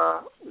we've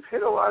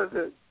hit a lot of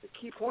the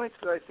key points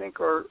that I think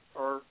are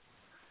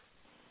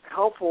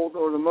helpful,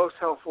 or the most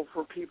helpful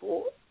for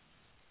people.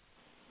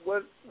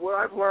 What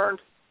I've learned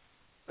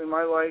in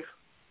my life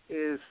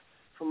is,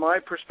 from my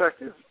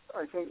perspective,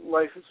 I think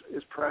life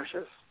is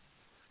precious.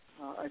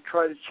 I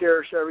try to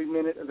cherish every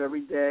minute of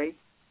every day,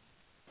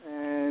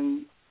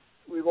 and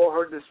we've all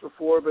heard this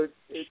before, but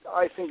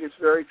I think it's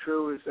very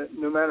true, is that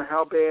no matter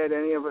how bad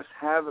any of us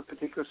have a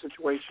particular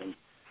situation,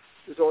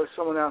 there's always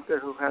someone out there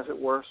who has it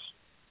worse.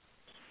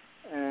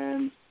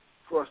 And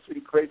for us to be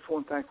grateful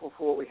and thankful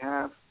for what we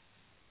have.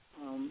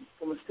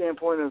 From a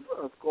standpoint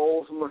of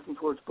goals and working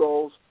towards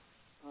goals,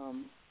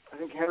 I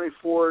think Henry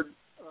Ford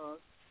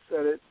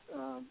said it.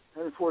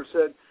 Henry Ford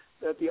said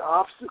that the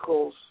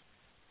obstacles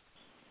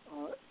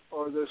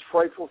are those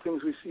frightful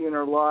things we see in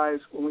our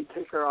lives when we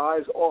take our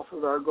eyes off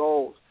of our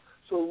goals.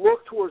 So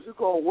look towards the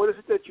goal. What is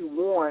it that you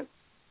want?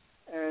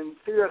 And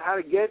figure out how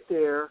to get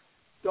there.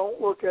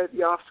 Don't look at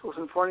the obstacles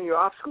in front of you.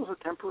 Obstacles are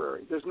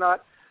temporary. There's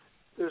not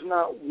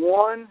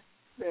one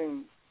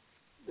thing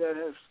that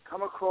has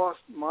come across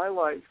my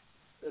life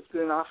that's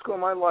been an obstacle in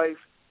my life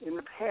in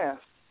the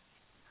past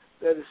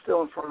that is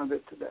still in front of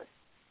it today.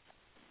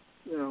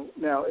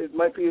 Now it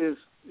might be as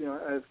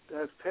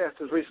passed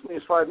as recently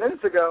as 5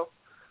 minutes ago,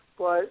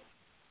 but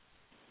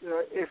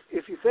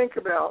if you think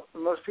about,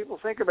 most people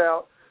think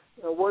about,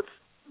 what's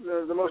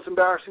the most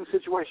embarrassing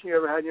situation you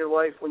ever had in your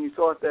life when you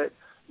thought that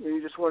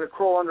you just wanted to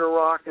crawl under a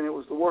rock and it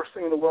was the worst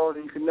thing in the world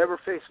and you could never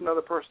face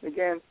another person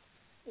again.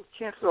 Well,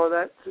 chances are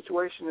that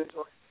situation is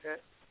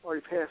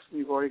already passed and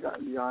you've already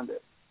gotten beyond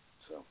it.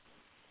 So,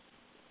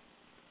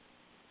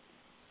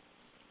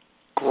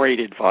 great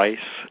advice.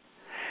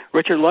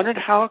 Richard London,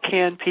 how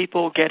can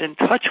people get in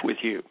touch with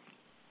you?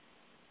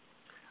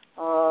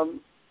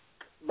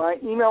 My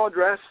email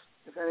address,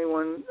 if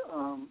anyone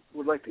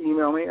would like to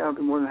email me, I'll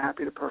be more than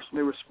happy to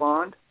personally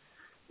respond,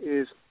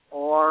 is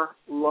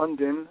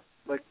rlondon,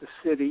 like the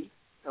city,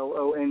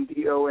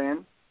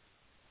 LONDON,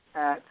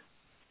 at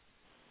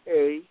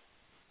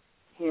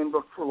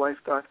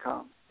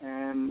handbookforlife.com,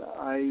 and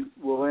I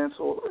will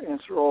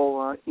answer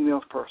all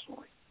emails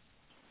personally.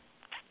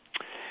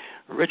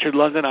 Richard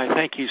London, I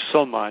thank you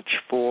so much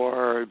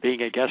for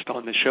being a guest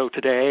on the show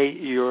today.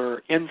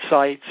 Your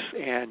insights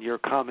and your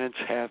comments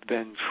have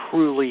been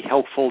truly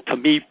helpful to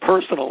me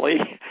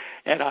personally,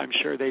 and I'm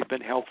sure they've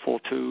been helpful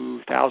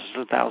to thousands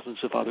and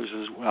thousands of others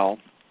as well.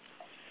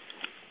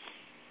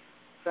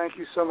 Thank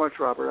you so much,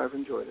 Robert. I've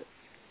enjoyed it.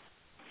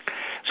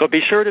 So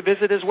be sure to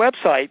visit his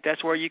website.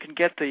 That's where you can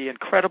get the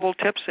incredible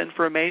tips,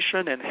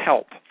 information, and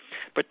help,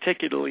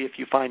 particularly if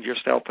you find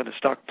yourself in a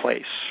stuck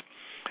place.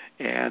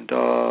 And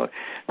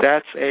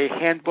that's a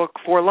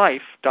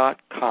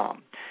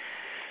handbookforlife.com.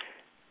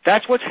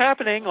 That's what's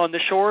happening on the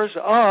shores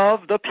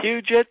of the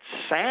Puget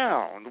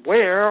Sound,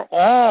 where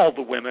all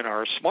the women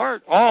are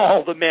smart,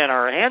 all the men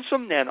are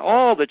handsome, and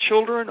all the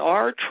children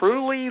are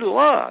truly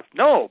loved.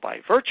 No,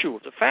 by virtue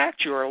of the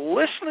fact you are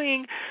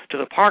listening to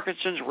the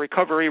Parkinson's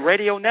Recovery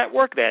Radio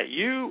Network, that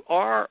you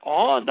are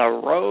on the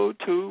road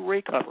to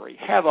recovery.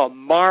 Have a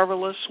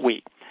marvelous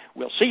week.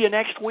 We'll see you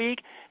next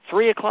week,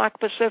 3 o'clock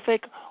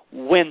Pacific,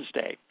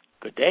 Wednesday.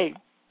 Good day.